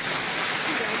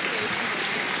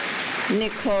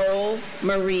 Nicole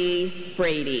Marie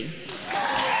Brady.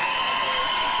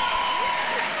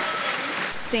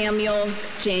 Samuel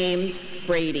James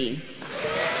Brady.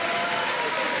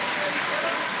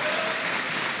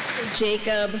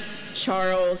 Jacob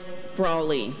Charles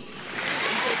Brawley.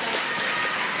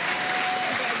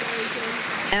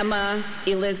 Emma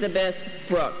Elizabeth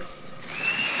Brooks.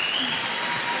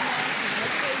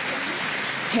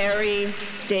 Harry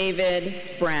David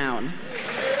Brown.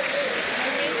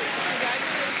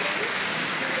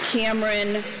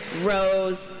 Cameron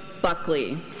Rose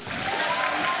Buckley.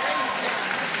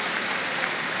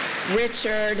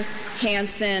 Richard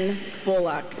Hanson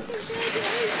Bullock.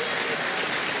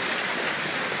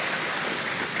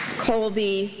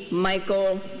 Colby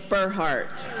Michael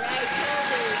Burhart.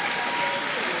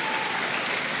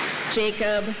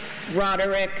 Jacob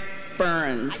Roderick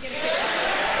Burns.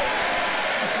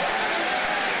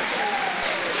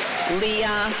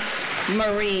 Leah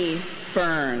Marie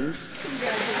Burns.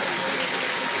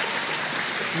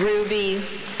 Ruby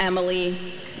Emily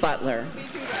Butler.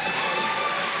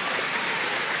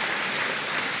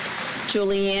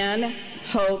 Julianne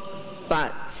Hope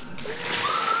Butts.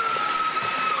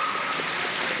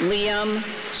 Liam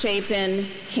Chapin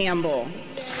Campbell.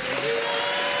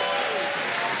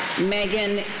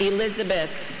 Megan Elizabeth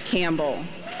Campbell.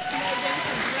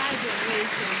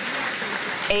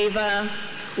 Ava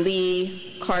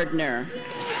Lee Cardner.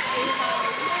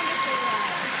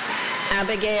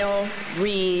 Abigail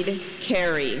Reed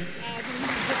Carey.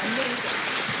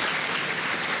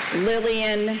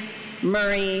 Lillian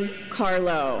Murray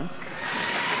Carlo.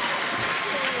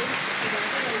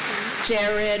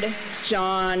 Jared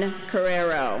John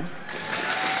Carrero.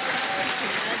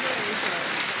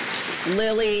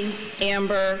 Lily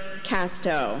Amber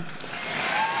Casto.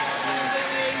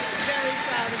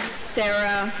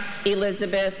 Sarah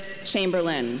Elizabeth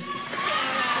Chamberlain.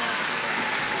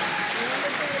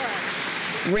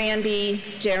 Randy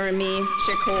Jeremy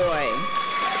Chicoy.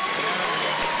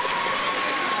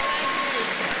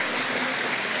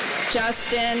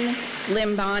 Justin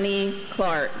Limbani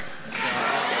Clark.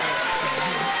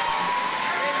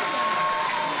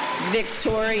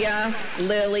 Victoria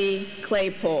Lily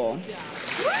Claypool.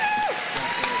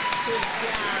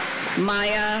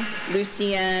 Maya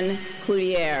Lucienne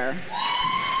Cloutier.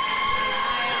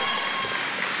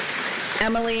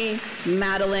 Emily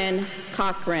Madeline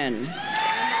Cochran.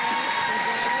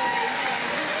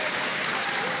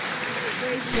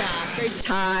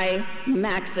 Ty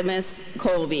Maximus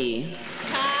Colby.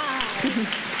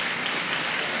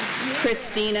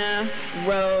 Christina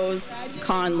Rose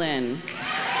Conlin.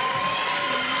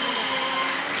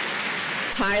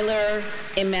 Tyler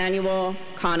Emmanuel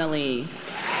Connolly.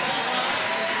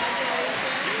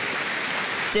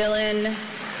 Dylan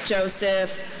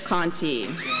Joseph Conti.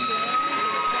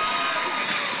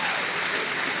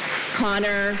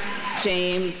 Connor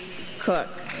James Cook.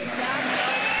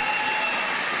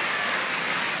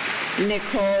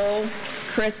 Nicole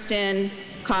Kristen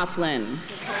Coughlin.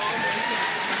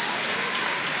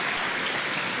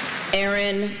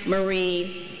 Erin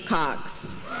Marie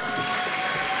Cox.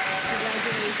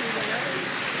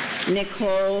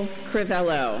 Nicole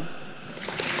Crivello.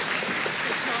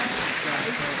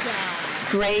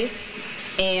 Grace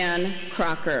Ann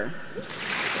Crocker.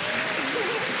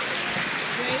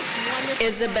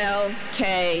 Isabel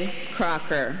K.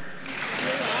 Crocker.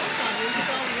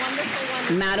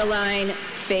 Madeline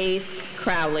Faith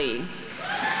Crowley.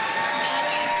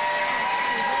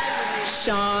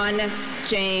 Sean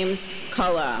James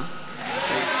Culla.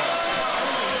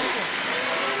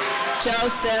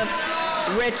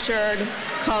 Joseph Richard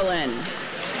Cullen.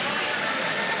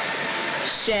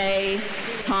 Shay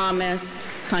Thomas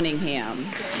Cunningham.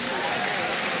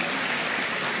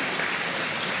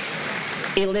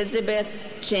 Elizabeth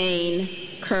Jane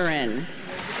Curran.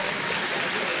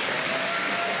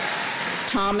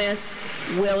 Thomas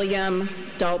William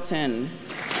Dalton.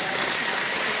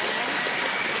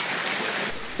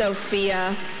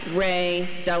 Sophia Ray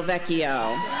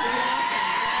Delvecchio.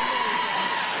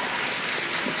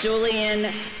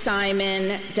 Julian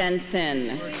Simon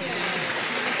Denson.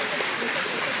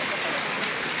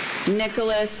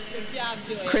 Nicholas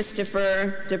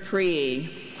Christopher Dupree.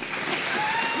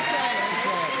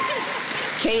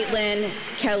 Caitlin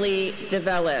Kelly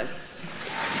DeVellis.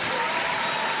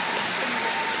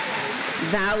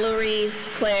 Valerie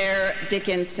Claire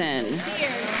Dickinson.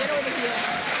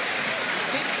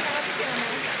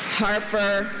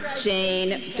 Harper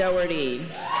Jane Doherty.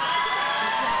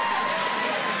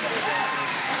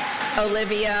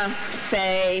 Olivia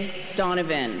Faye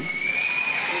Donovan.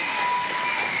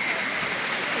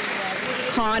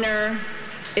 Connor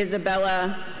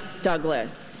Isabella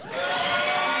Douglas.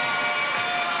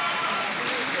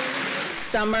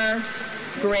 Summer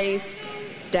Grace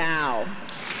Dow.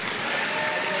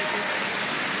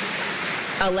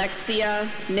 Alexia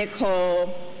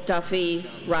Nicole Duffy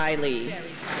Riley.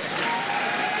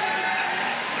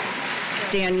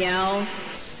 Danielle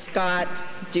Scott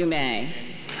Dumais.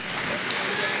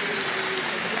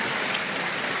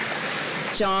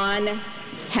 John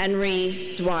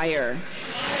Henry Dwyer.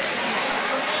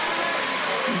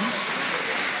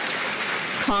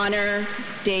 Connor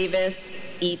Davis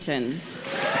Eaton.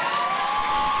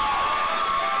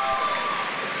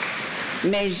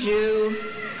 Meju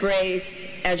Grace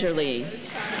Edgerly.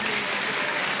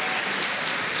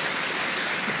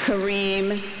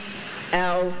 Kareem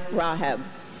L. Raheb.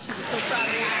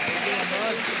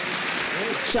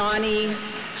 Johnny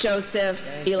Joseph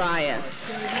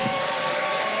Elias.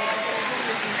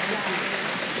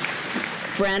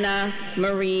 Brenna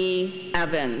Marie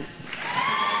Evans.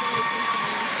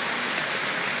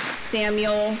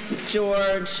 Samuel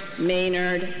George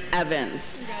Maynard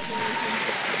Evans.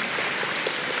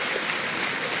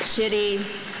 Chidi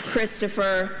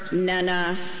Christopher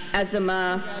Nena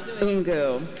Ezema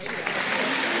Ungu.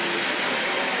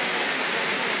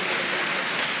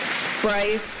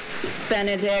 Bryce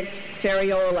Benedict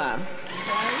Ferriola.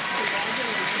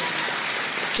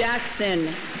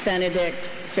 Jackson Benedict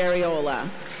Ferriola.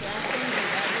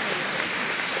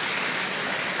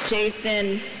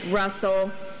 Jason Russell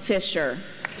Fisher.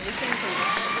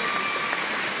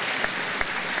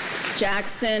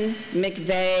 Jackson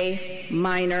McVeigh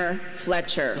Minor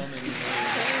Fletcher.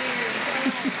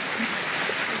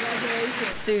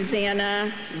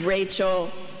 Susanna Rachel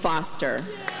Foster.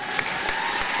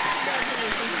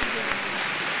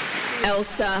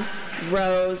 Elsa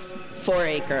Rose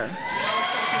Foraker.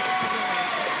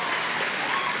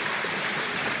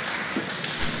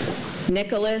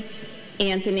 Nicholas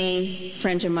Anthony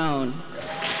Frangimone.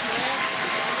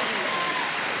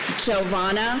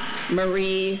 Giovanna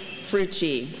Marie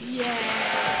Frucci.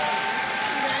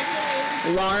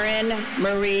 Lauren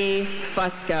Marie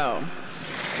Fusco.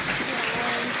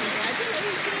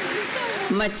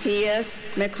 Matias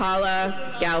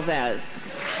Mikala Galvez.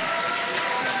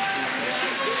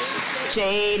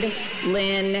 Jade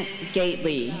Lynn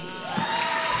Gately.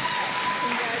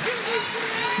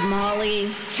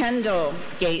 Molly Kendall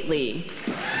Gately.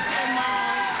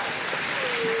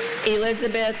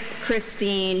 Elizabeth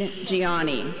Christine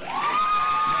Gianni.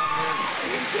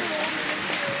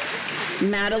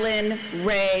 Madeline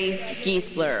Ray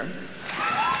Giesler.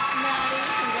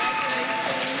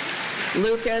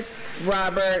 Lucas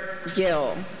Robert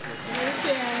Gill.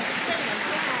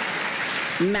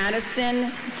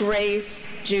 Madison Grace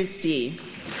Giusti.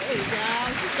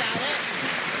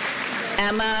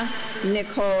 Emma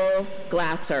Nicole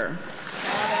Glasser.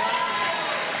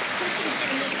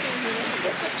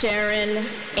 Jaron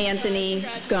Anthony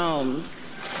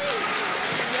Gomes.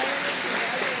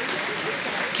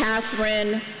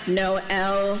 Catherine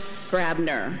Noel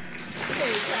Grabner.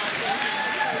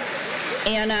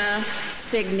 Anna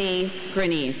Signey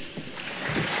Grenice.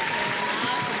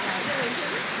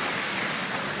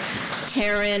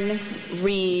 Taryn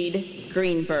Reed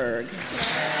Greenberg.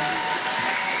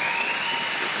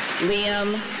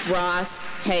 Liam Ross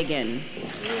Hagan.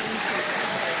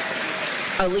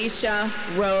 Alicia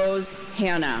Rose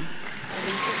Hanna.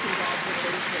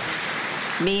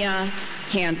 Mia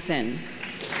Hansen.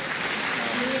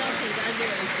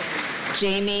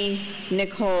 Jamie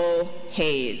Nicole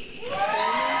Hayes.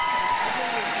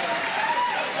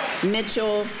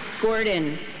 Mitchell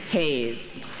Gordon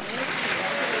Hayes.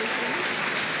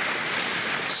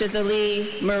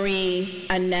 Shizalee Marie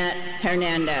Annette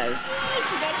Hernandez.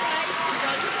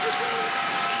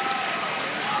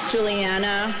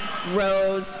 Juliana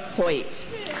Rose Hoyt.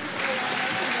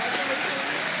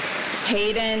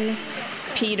 Hayden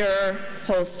Peter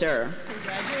Holster.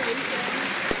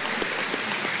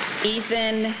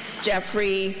 Ethan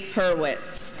Jeffrey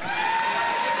Hurwitz.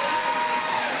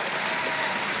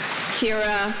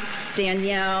 Kira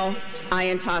Danielle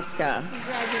Iantoska.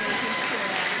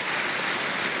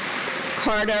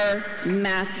 Carter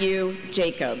Matthew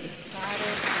Jacobs.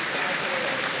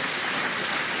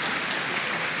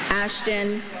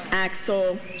 Ashton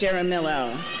Axel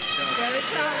Jaramillo.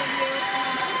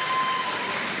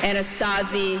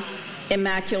 Anastasi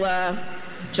Immacula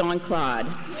Jean-Claude.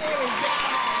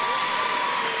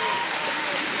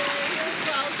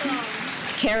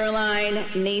 Caroline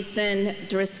Nason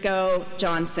Driscoll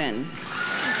Johnson.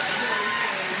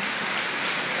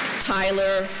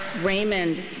 Tyler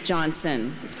Raymond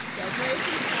Johnson.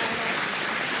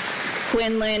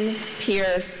 Quinlan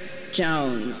Pierce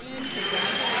Jones.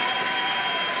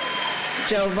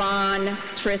 Jovan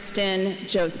Tristan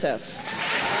Joseph.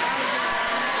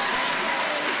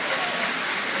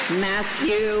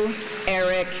 Matthew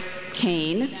Eric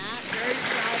Kane.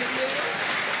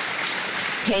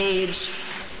 Paige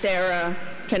Sarah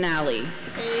Canali.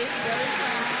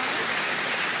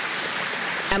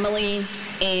 Emily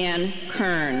Ann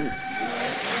Kearns.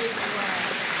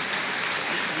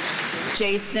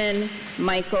 Jason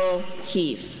Michael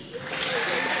Keefe.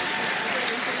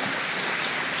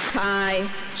 Ty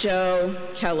Joe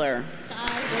Keller.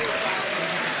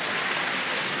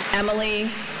 Emily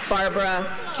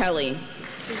Barbara Kelly.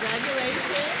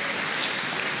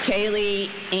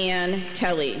 Kaylee Ann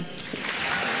Kelly.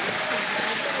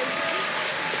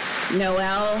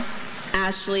 Noelle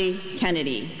Ashley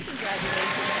Kennedy.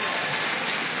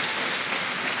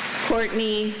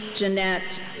 Courtney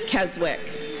Jeanette Keswick.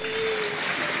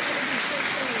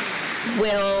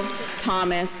 Will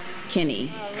Thomas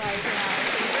Kinney.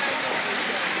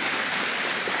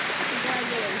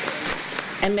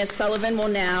 And Ms. Sullivan will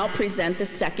now present the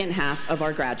second half of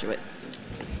our graduates.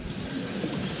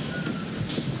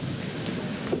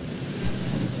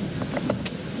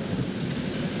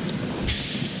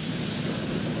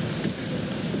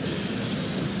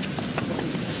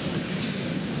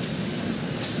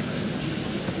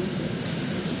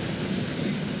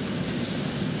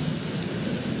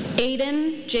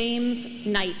 Aiden James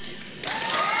Knight.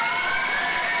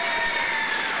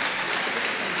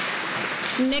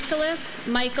 Nicholas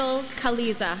Michael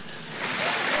Kaliza.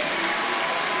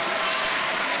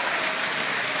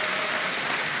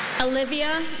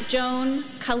 Olivia Joan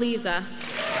Kaliza.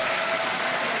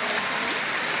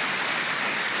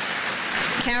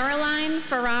 Caroline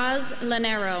Faraz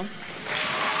Lanero.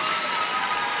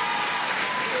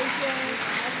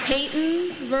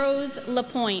 Peyton Rose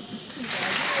Lapointe.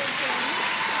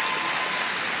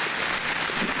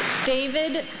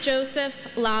 David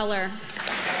Joseph Lawler.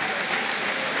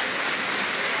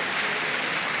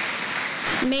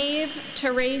 Maeve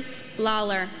Therese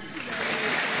Lawler.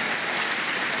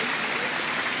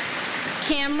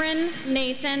 Cameron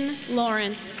Nathan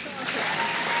Lawrence.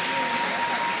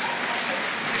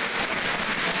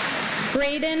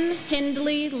 Braden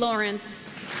Hindley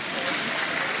Lawrence.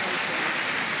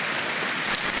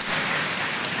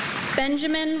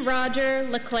 Benjamin Roger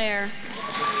Leclerc.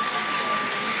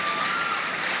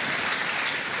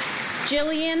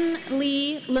 Jillian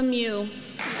Lee Lemieux.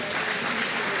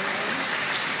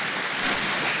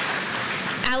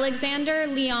 Alexander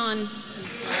Leon.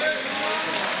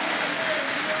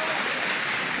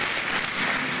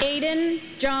 Aiden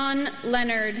John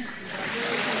Leonard.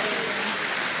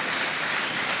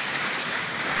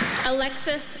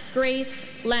 Alexis Grace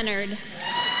Leonard.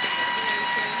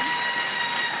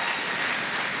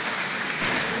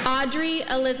 Audrey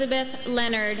Elizabeth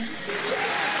Leonard.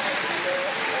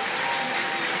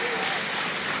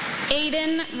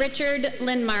 Aiden Richard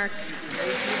Lindmark.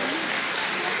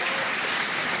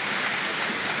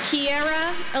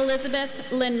 Kiera Elizabeth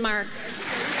Lindmark.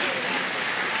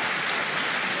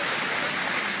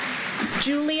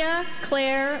 Julia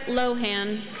Claire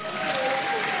Lohan.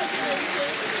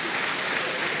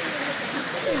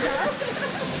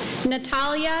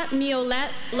 Natalia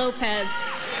Miolette Lopez.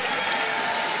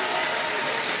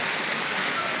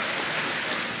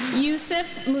 Yusuf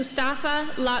Mustafa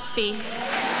Lotfi.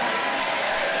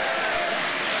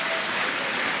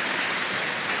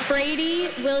 Brady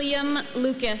William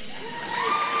Lucas.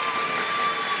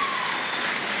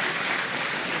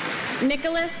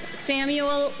 Nicholas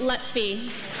Samuel Lutfi.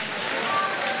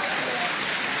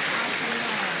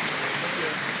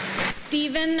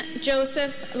 Stephen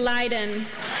Joseph Leiden.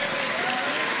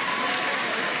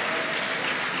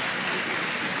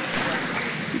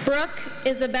 Brooke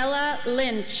Isabella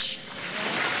Lynch.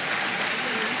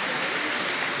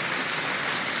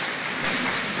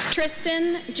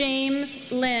 Tristan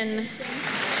James Lynn.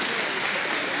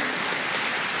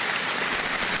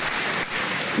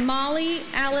 Molly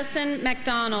Allison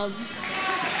McDonald.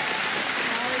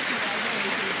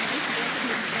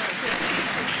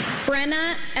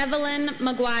 Brenna Evelyn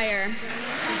McGuire.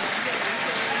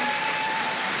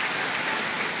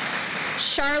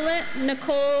 Charlotte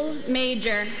Nicole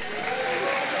Major.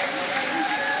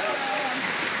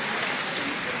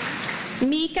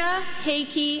 Mika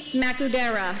Heiki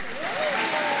Makudera.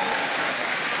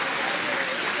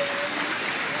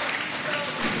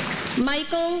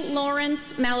 Michael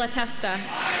Lawrence Malatesta.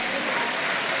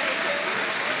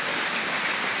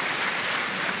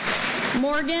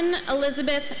 Morgan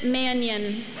Elizabeth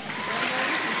Mannion.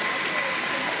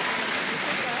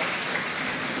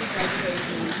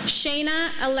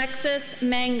 Shayna Alexis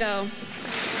Mango.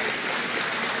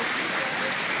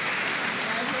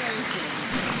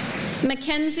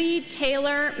 Mackenzie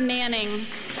Taylor Manning.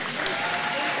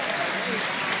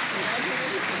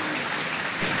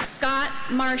 Scott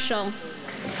Marshall.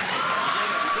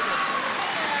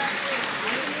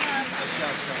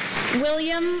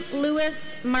 William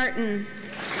Lewis Martin.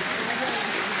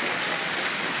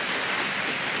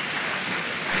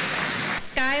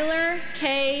 Skylar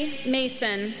K.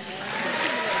 Mason.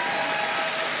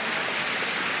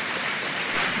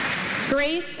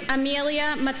 Grace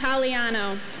Amelia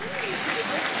Mataliano.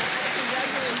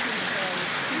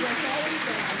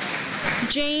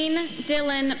 Jane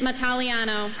Dylan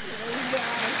Mataliano.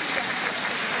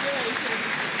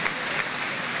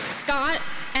 Scott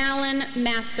Allen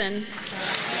Matson.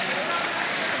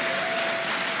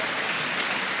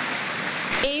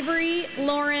 Avery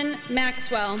Lauren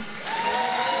Maxwell.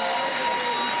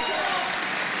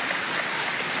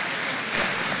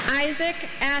 Isaac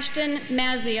Ashton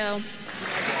Mazio.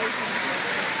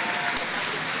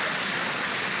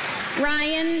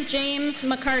 Ryan James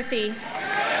McCarthy.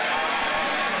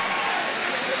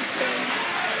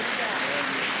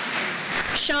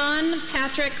 Sean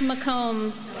Patrick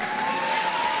McCombs.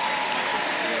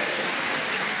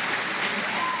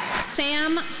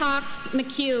 Sam Hawks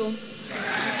McHugh.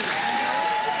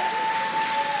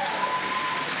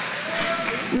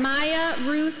 Maya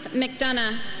Ruth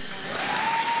McDonough.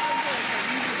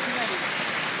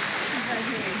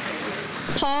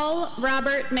 Paul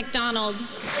Robert McDonald.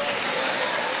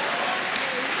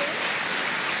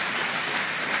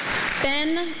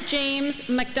 Ben James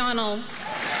McDonnell.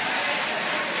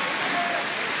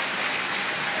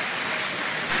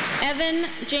 Evan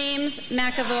James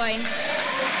McAvoy.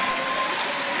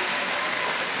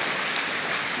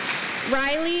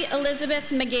 Riley Elizabeth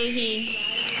McGahee.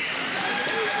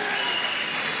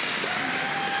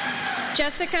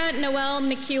 Jessica Noel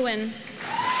McEwen.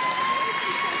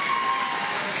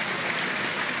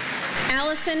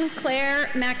 Allison Claire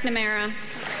McNamara.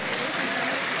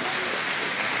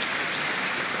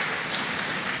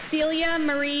 Celia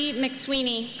Marie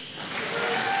McSweeney.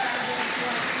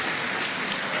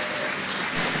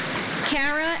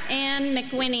 Kara Ann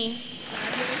McWhinney.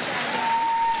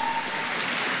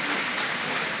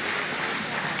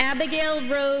 Abigail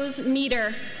Rose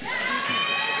Meeder.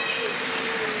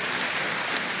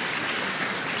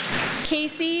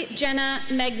 Casey Jenna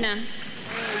Megna.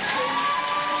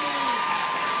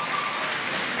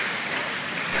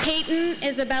 Peyton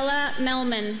Isabella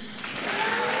Melman.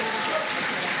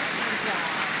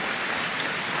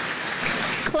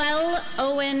 Clell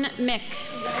Owen Mick.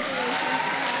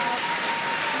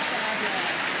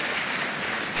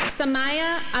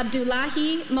 Samaya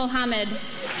Abdullahi Mohammed.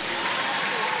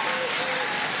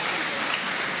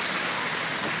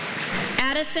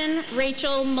 Addison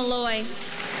Rachel Malloy.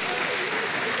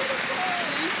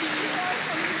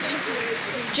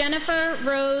 Jennifer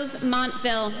Rose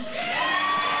Montville.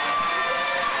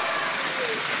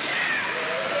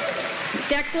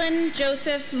 Declan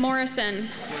Joseph Morrison.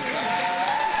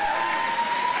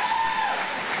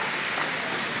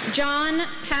 John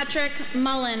Patrick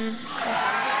Mullen.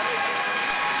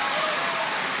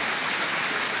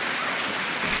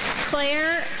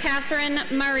 Claire Catherine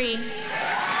Murray.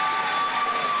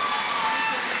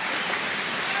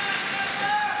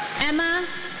 Emma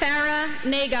Farah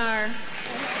Nagar.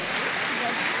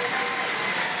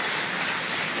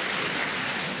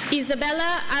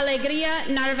 Isabella Alegria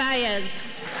Narvaez.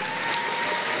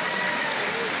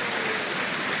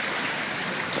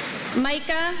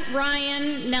 Micah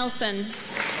Ryan Nelson.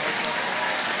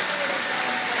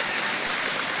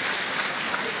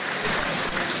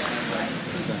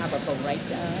 How about go right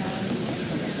down?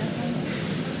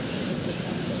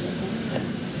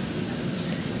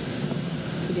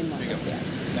 You didn't want this,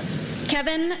 yes.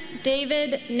 Kevin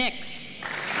David Nix.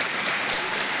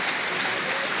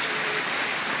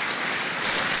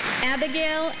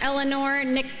 Abigail Eleanor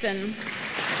Nixon.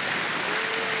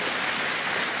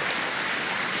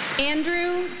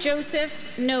 Andrew Joseph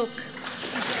Noak.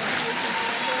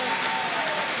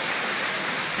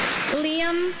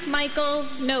 Liam Michael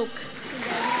Noak.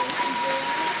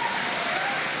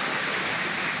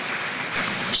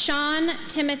 Sean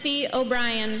Timothy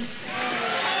O'Brien.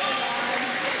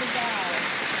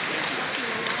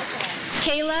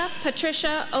 Kayla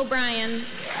Patricia O'Brien.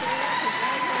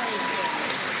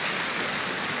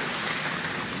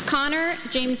 Connor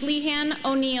James Lehan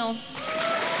O'Neill.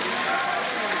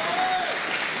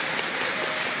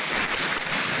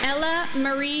 Ella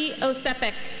Marie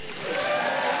Osepik.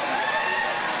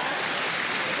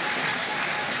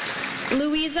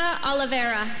 Louisa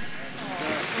Oliveira.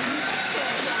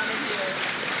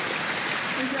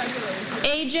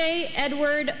 AJ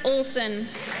Edward Olson.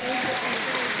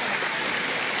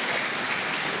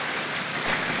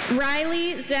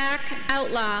 Riley Zach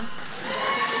Outlaw.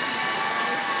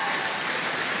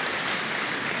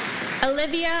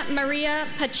 Olivia Maria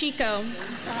Pacheco.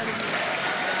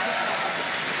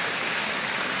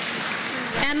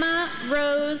 Emma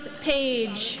Rose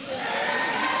Page.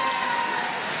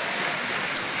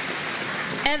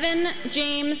 Evan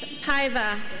James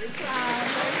Paiva.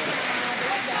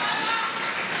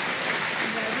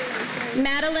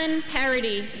 Madeline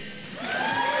Parody.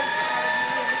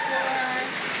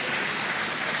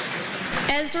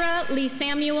 Ezra Lee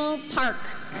Samuel Park.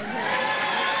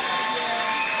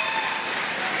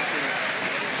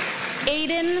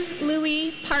 Aiden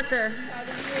Louis Parker.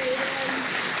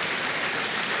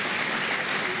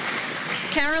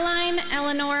 Caroline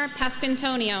Eleanor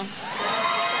Pasquantonio.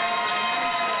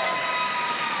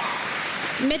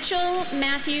 Mitchell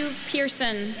Matthew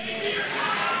Pearson.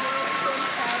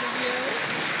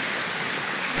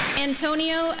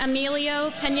 Antonio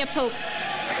Emilio Pena Pope.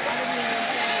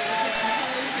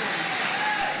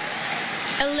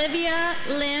 Olivia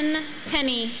Lynn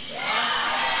Penny.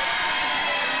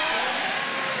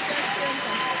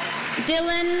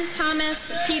 Dylan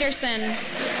Thomas Peterson.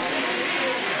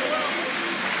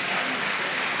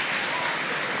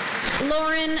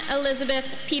 Lauren Elizabeth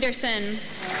Peterson.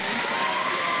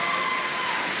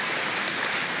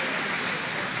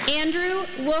 Andrew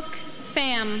Wook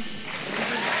Pham.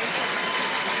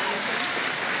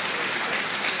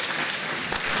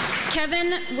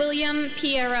 Kevin William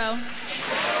Piero.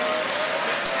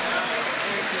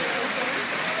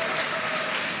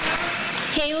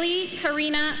 Haley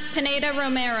Karina Pineda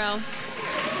Romero.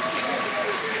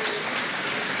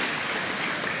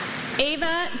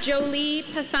 Ava Jolie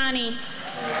Pisani.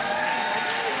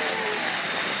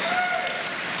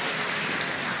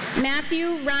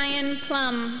 Matthew Ryan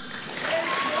Plum.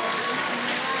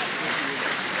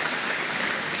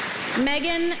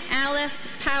 Megan Alice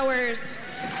Powers.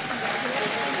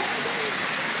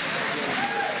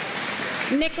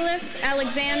 Nicholas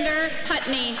Alexander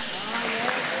Putney.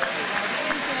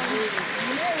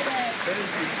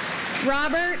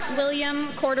 Robert William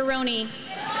Corderoni.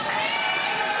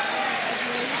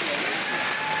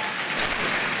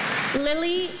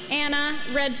 Lily Anna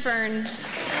Redfern.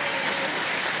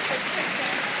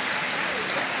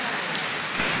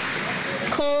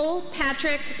 Cole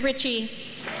Patrick Ritchie.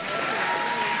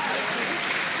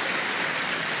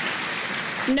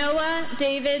 Noah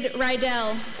David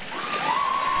Rydell.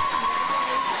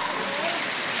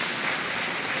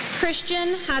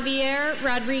 Christian Javier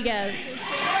Rodriguez.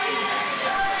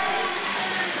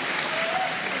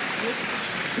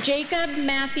 Jacob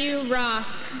Matthew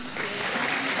Ross.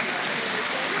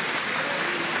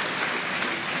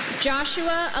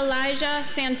 Joshua Elijah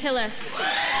Santillis.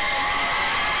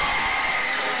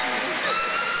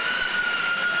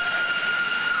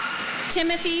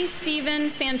 Timothy Stephen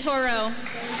Santoro.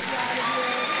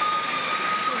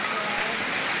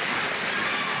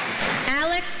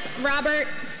 Alex Robert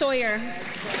Sawyer.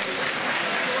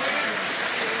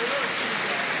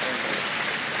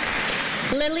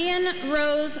 Lillian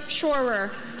Rose Schroer.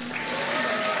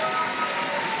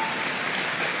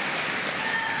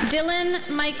 Dylan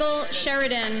Michael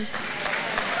Sheridan.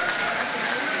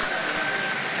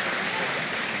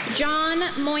 John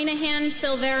Moynihan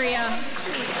Silveria.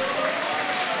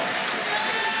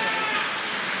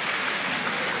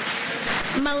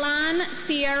 Milan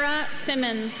Sierra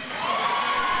Simmons.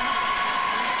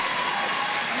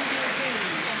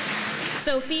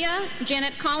 Sophia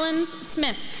Janet Collins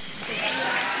Smith.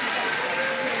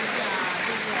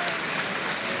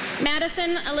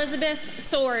 Madison Elizabeth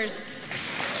Soares.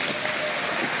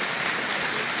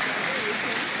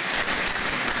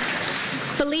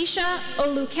 Felicia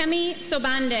Olukemi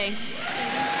Sobande.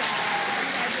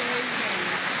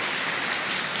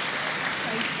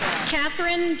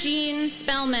 Catherine Jean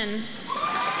Spellman.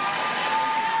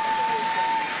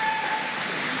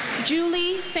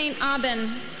 Julie St. Aubin.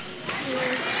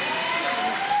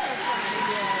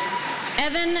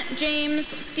 Evan James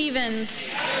Stevens.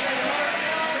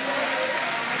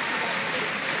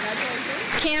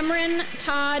 Cameron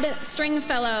Todd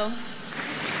Stringfellow.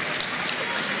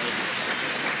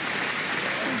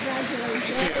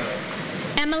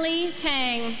 Emily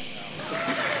Tang.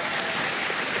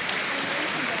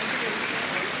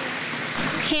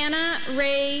 Hannah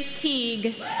Ray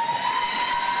Teague.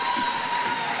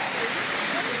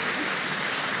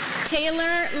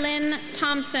 Taylor Lynn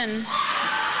Thompson.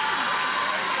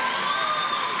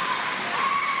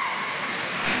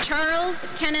 Charles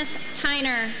Kenneth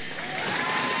Tyner.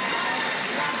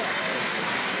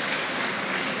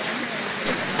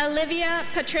 Olivia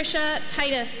Patricia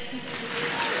Titus.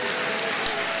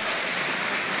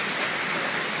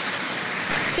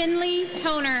 Finley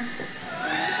Toner.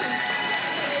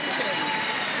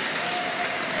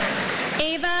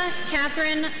 Ava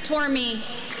Catherine Tormey.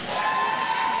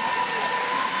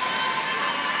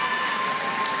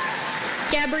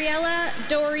 Gabriela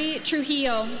Dory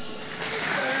Trujillo.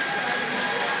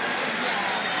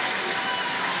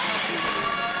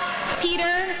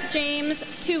 Peter James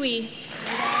Toohey.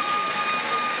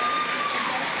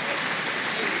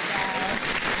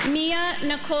 Mia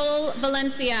Nicole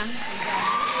Valencia.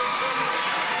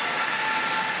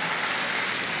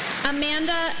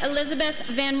 Amanda Elizabeth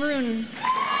Van Roon.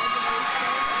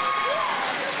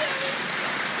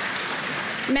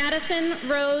 Madison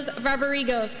Rose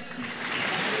Varvarigos.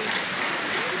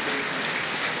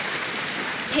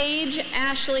 Paige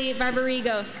Ashley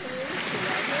Varvarigos.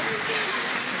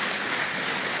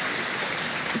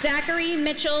 Zachary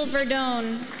Mitchell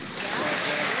Verdone.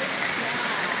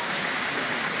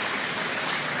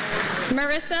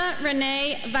 Marissa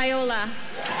Renee Viola.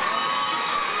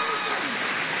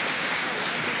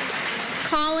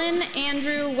 Colin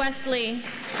Andrew Wesley.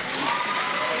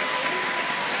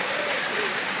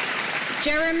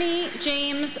 Jeremy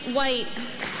James White.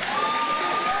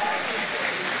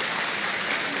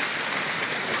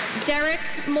 Derek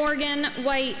Morgan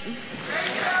White.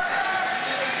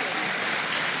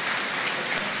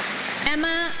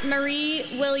 Marie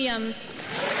Williams.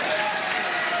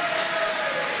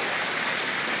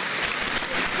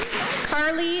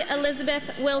 Carly Elizabeth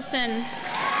Wilson.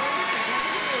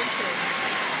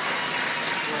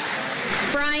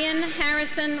 Brian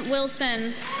Harrison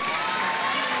Wilson.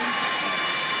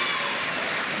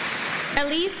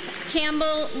 Elise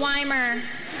Campbell Weimer.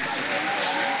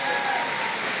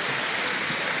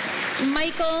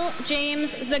 Michael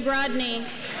James Zagrodny.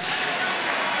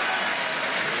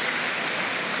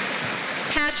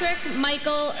 Patrick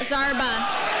Michael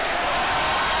Zarba.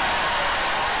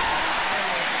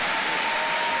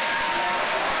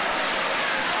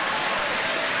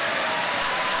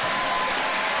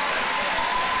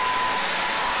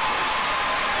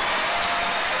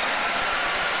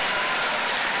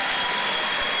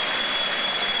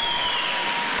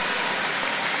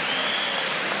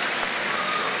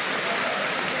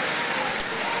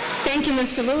 Thank you,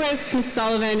 Mr. Lewis, Ms.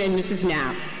 Sullivan, and Mrs.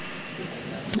 Knapp.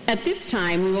 At this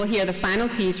time, we will hear the final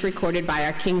piece recorded by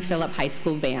our King Philip High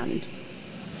School Band.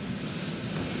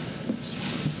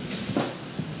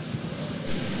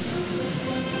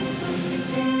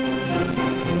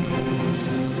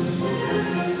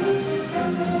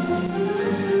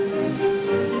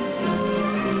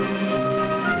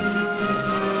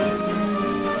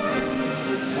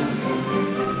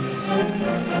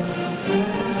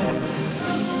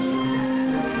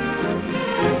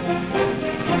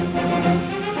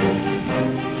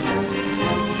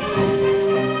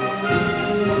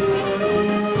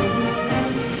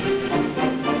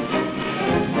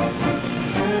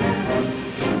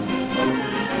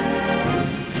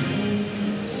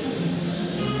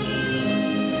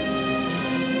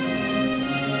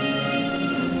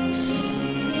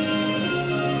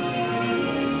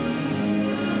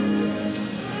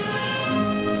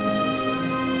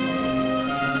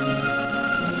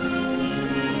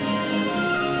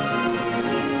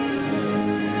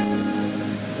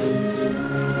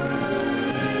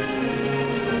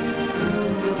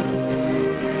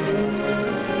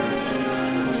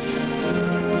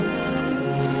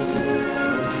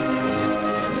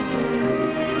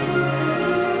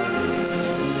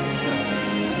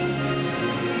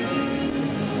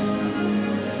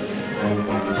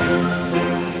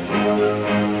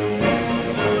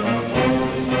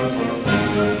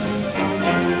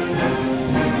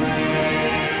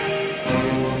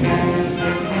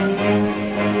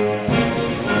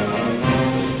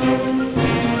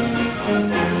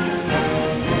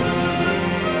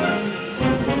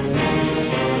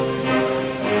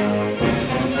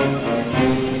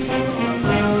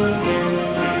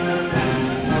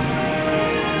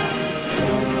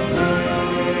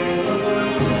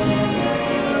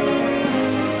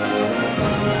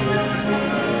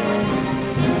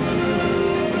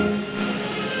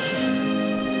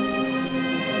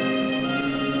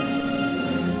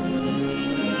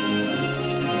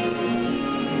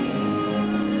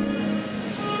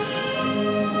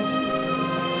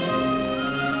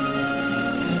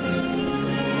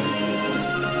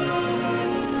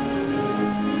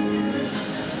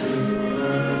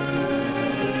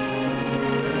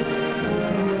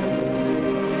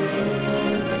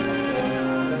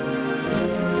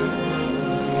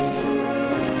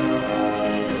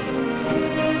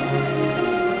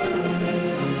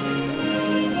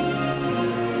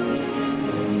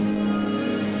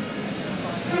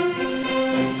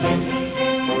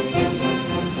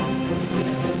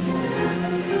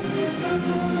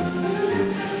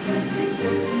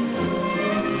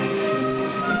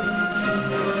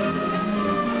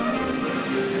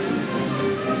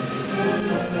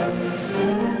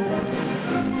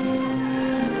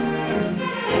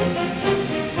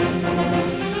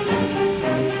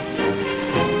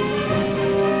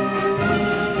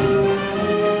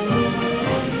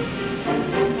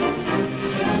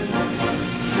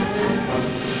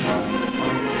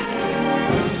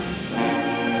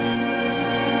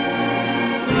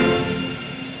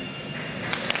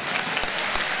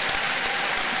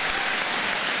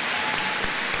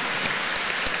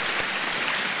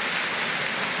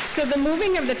 So the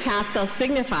moving of the tassel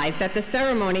signifies that the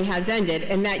ceremony has ended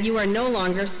and that you are no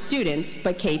longer students,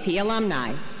 but KP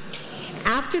alumni.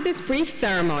 After this brief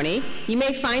ceremony, you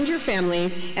may find your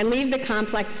families and leave the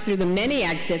complex through the many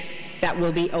exits that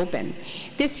will be open.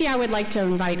 This year, I would like to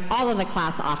invite all of the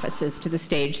class officers to the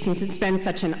stage since it's been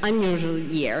such an unusual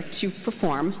year to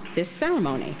perform this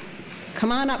ceremony.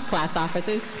 Come on up, class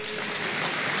officers.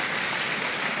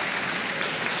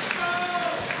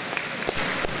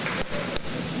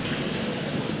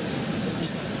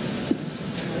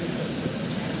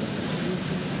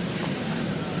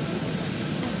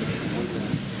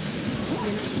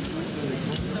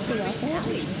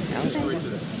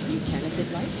 You can if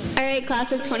you'd like to. All right,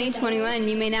 class of 2021,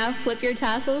 you may now flip your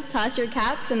tassels, toss your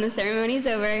caps, and the ceremony's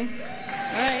over. All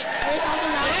right.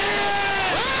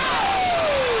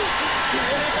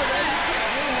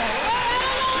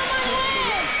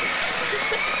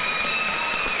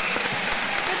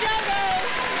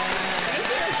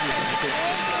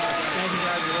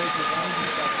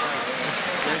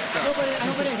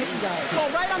 Nobody hit you guys. Well,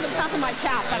 right on the top of my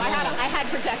cap, but I had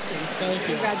protection. Thank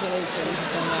you. Congratulations.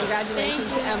 Congratulations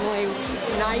to Emily.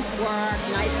 Nice work.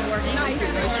 Nice work. Nice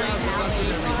work.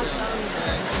 Allie. Awesome.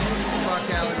 Good luck,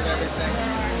 Allie, with everything.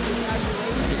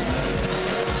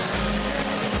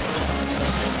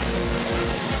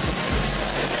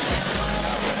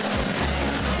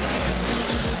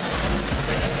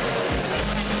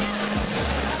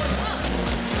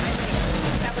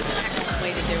 That was an excellent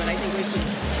way to do it. I think we should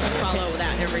follow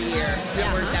that every year.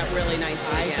 That worked out really nicely.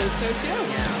 I think so too.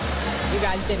 Yeah. You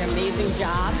guys did an amazing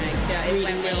job. Thanks. Yeah, it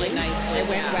went really nicely. It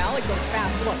went well. It goes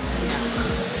fast. Look. Yeah.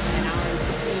 An hour and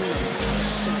 16 minutes.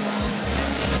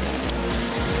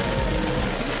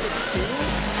 2:16.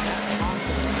 That's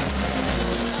awesome.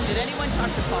 Did anyone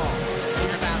talk to Paul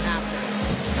about after?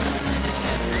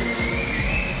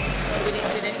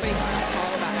 Did anybody talk to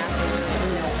Paul about afterwards?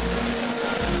 No.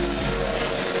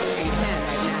 You can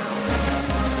right now.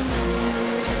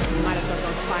 You might as well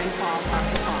go find Paul, talk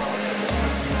to Paul.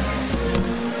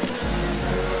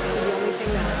 So the only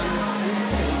thing that I'm going to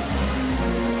say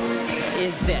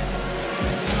is this.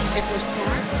 If we're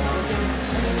smart,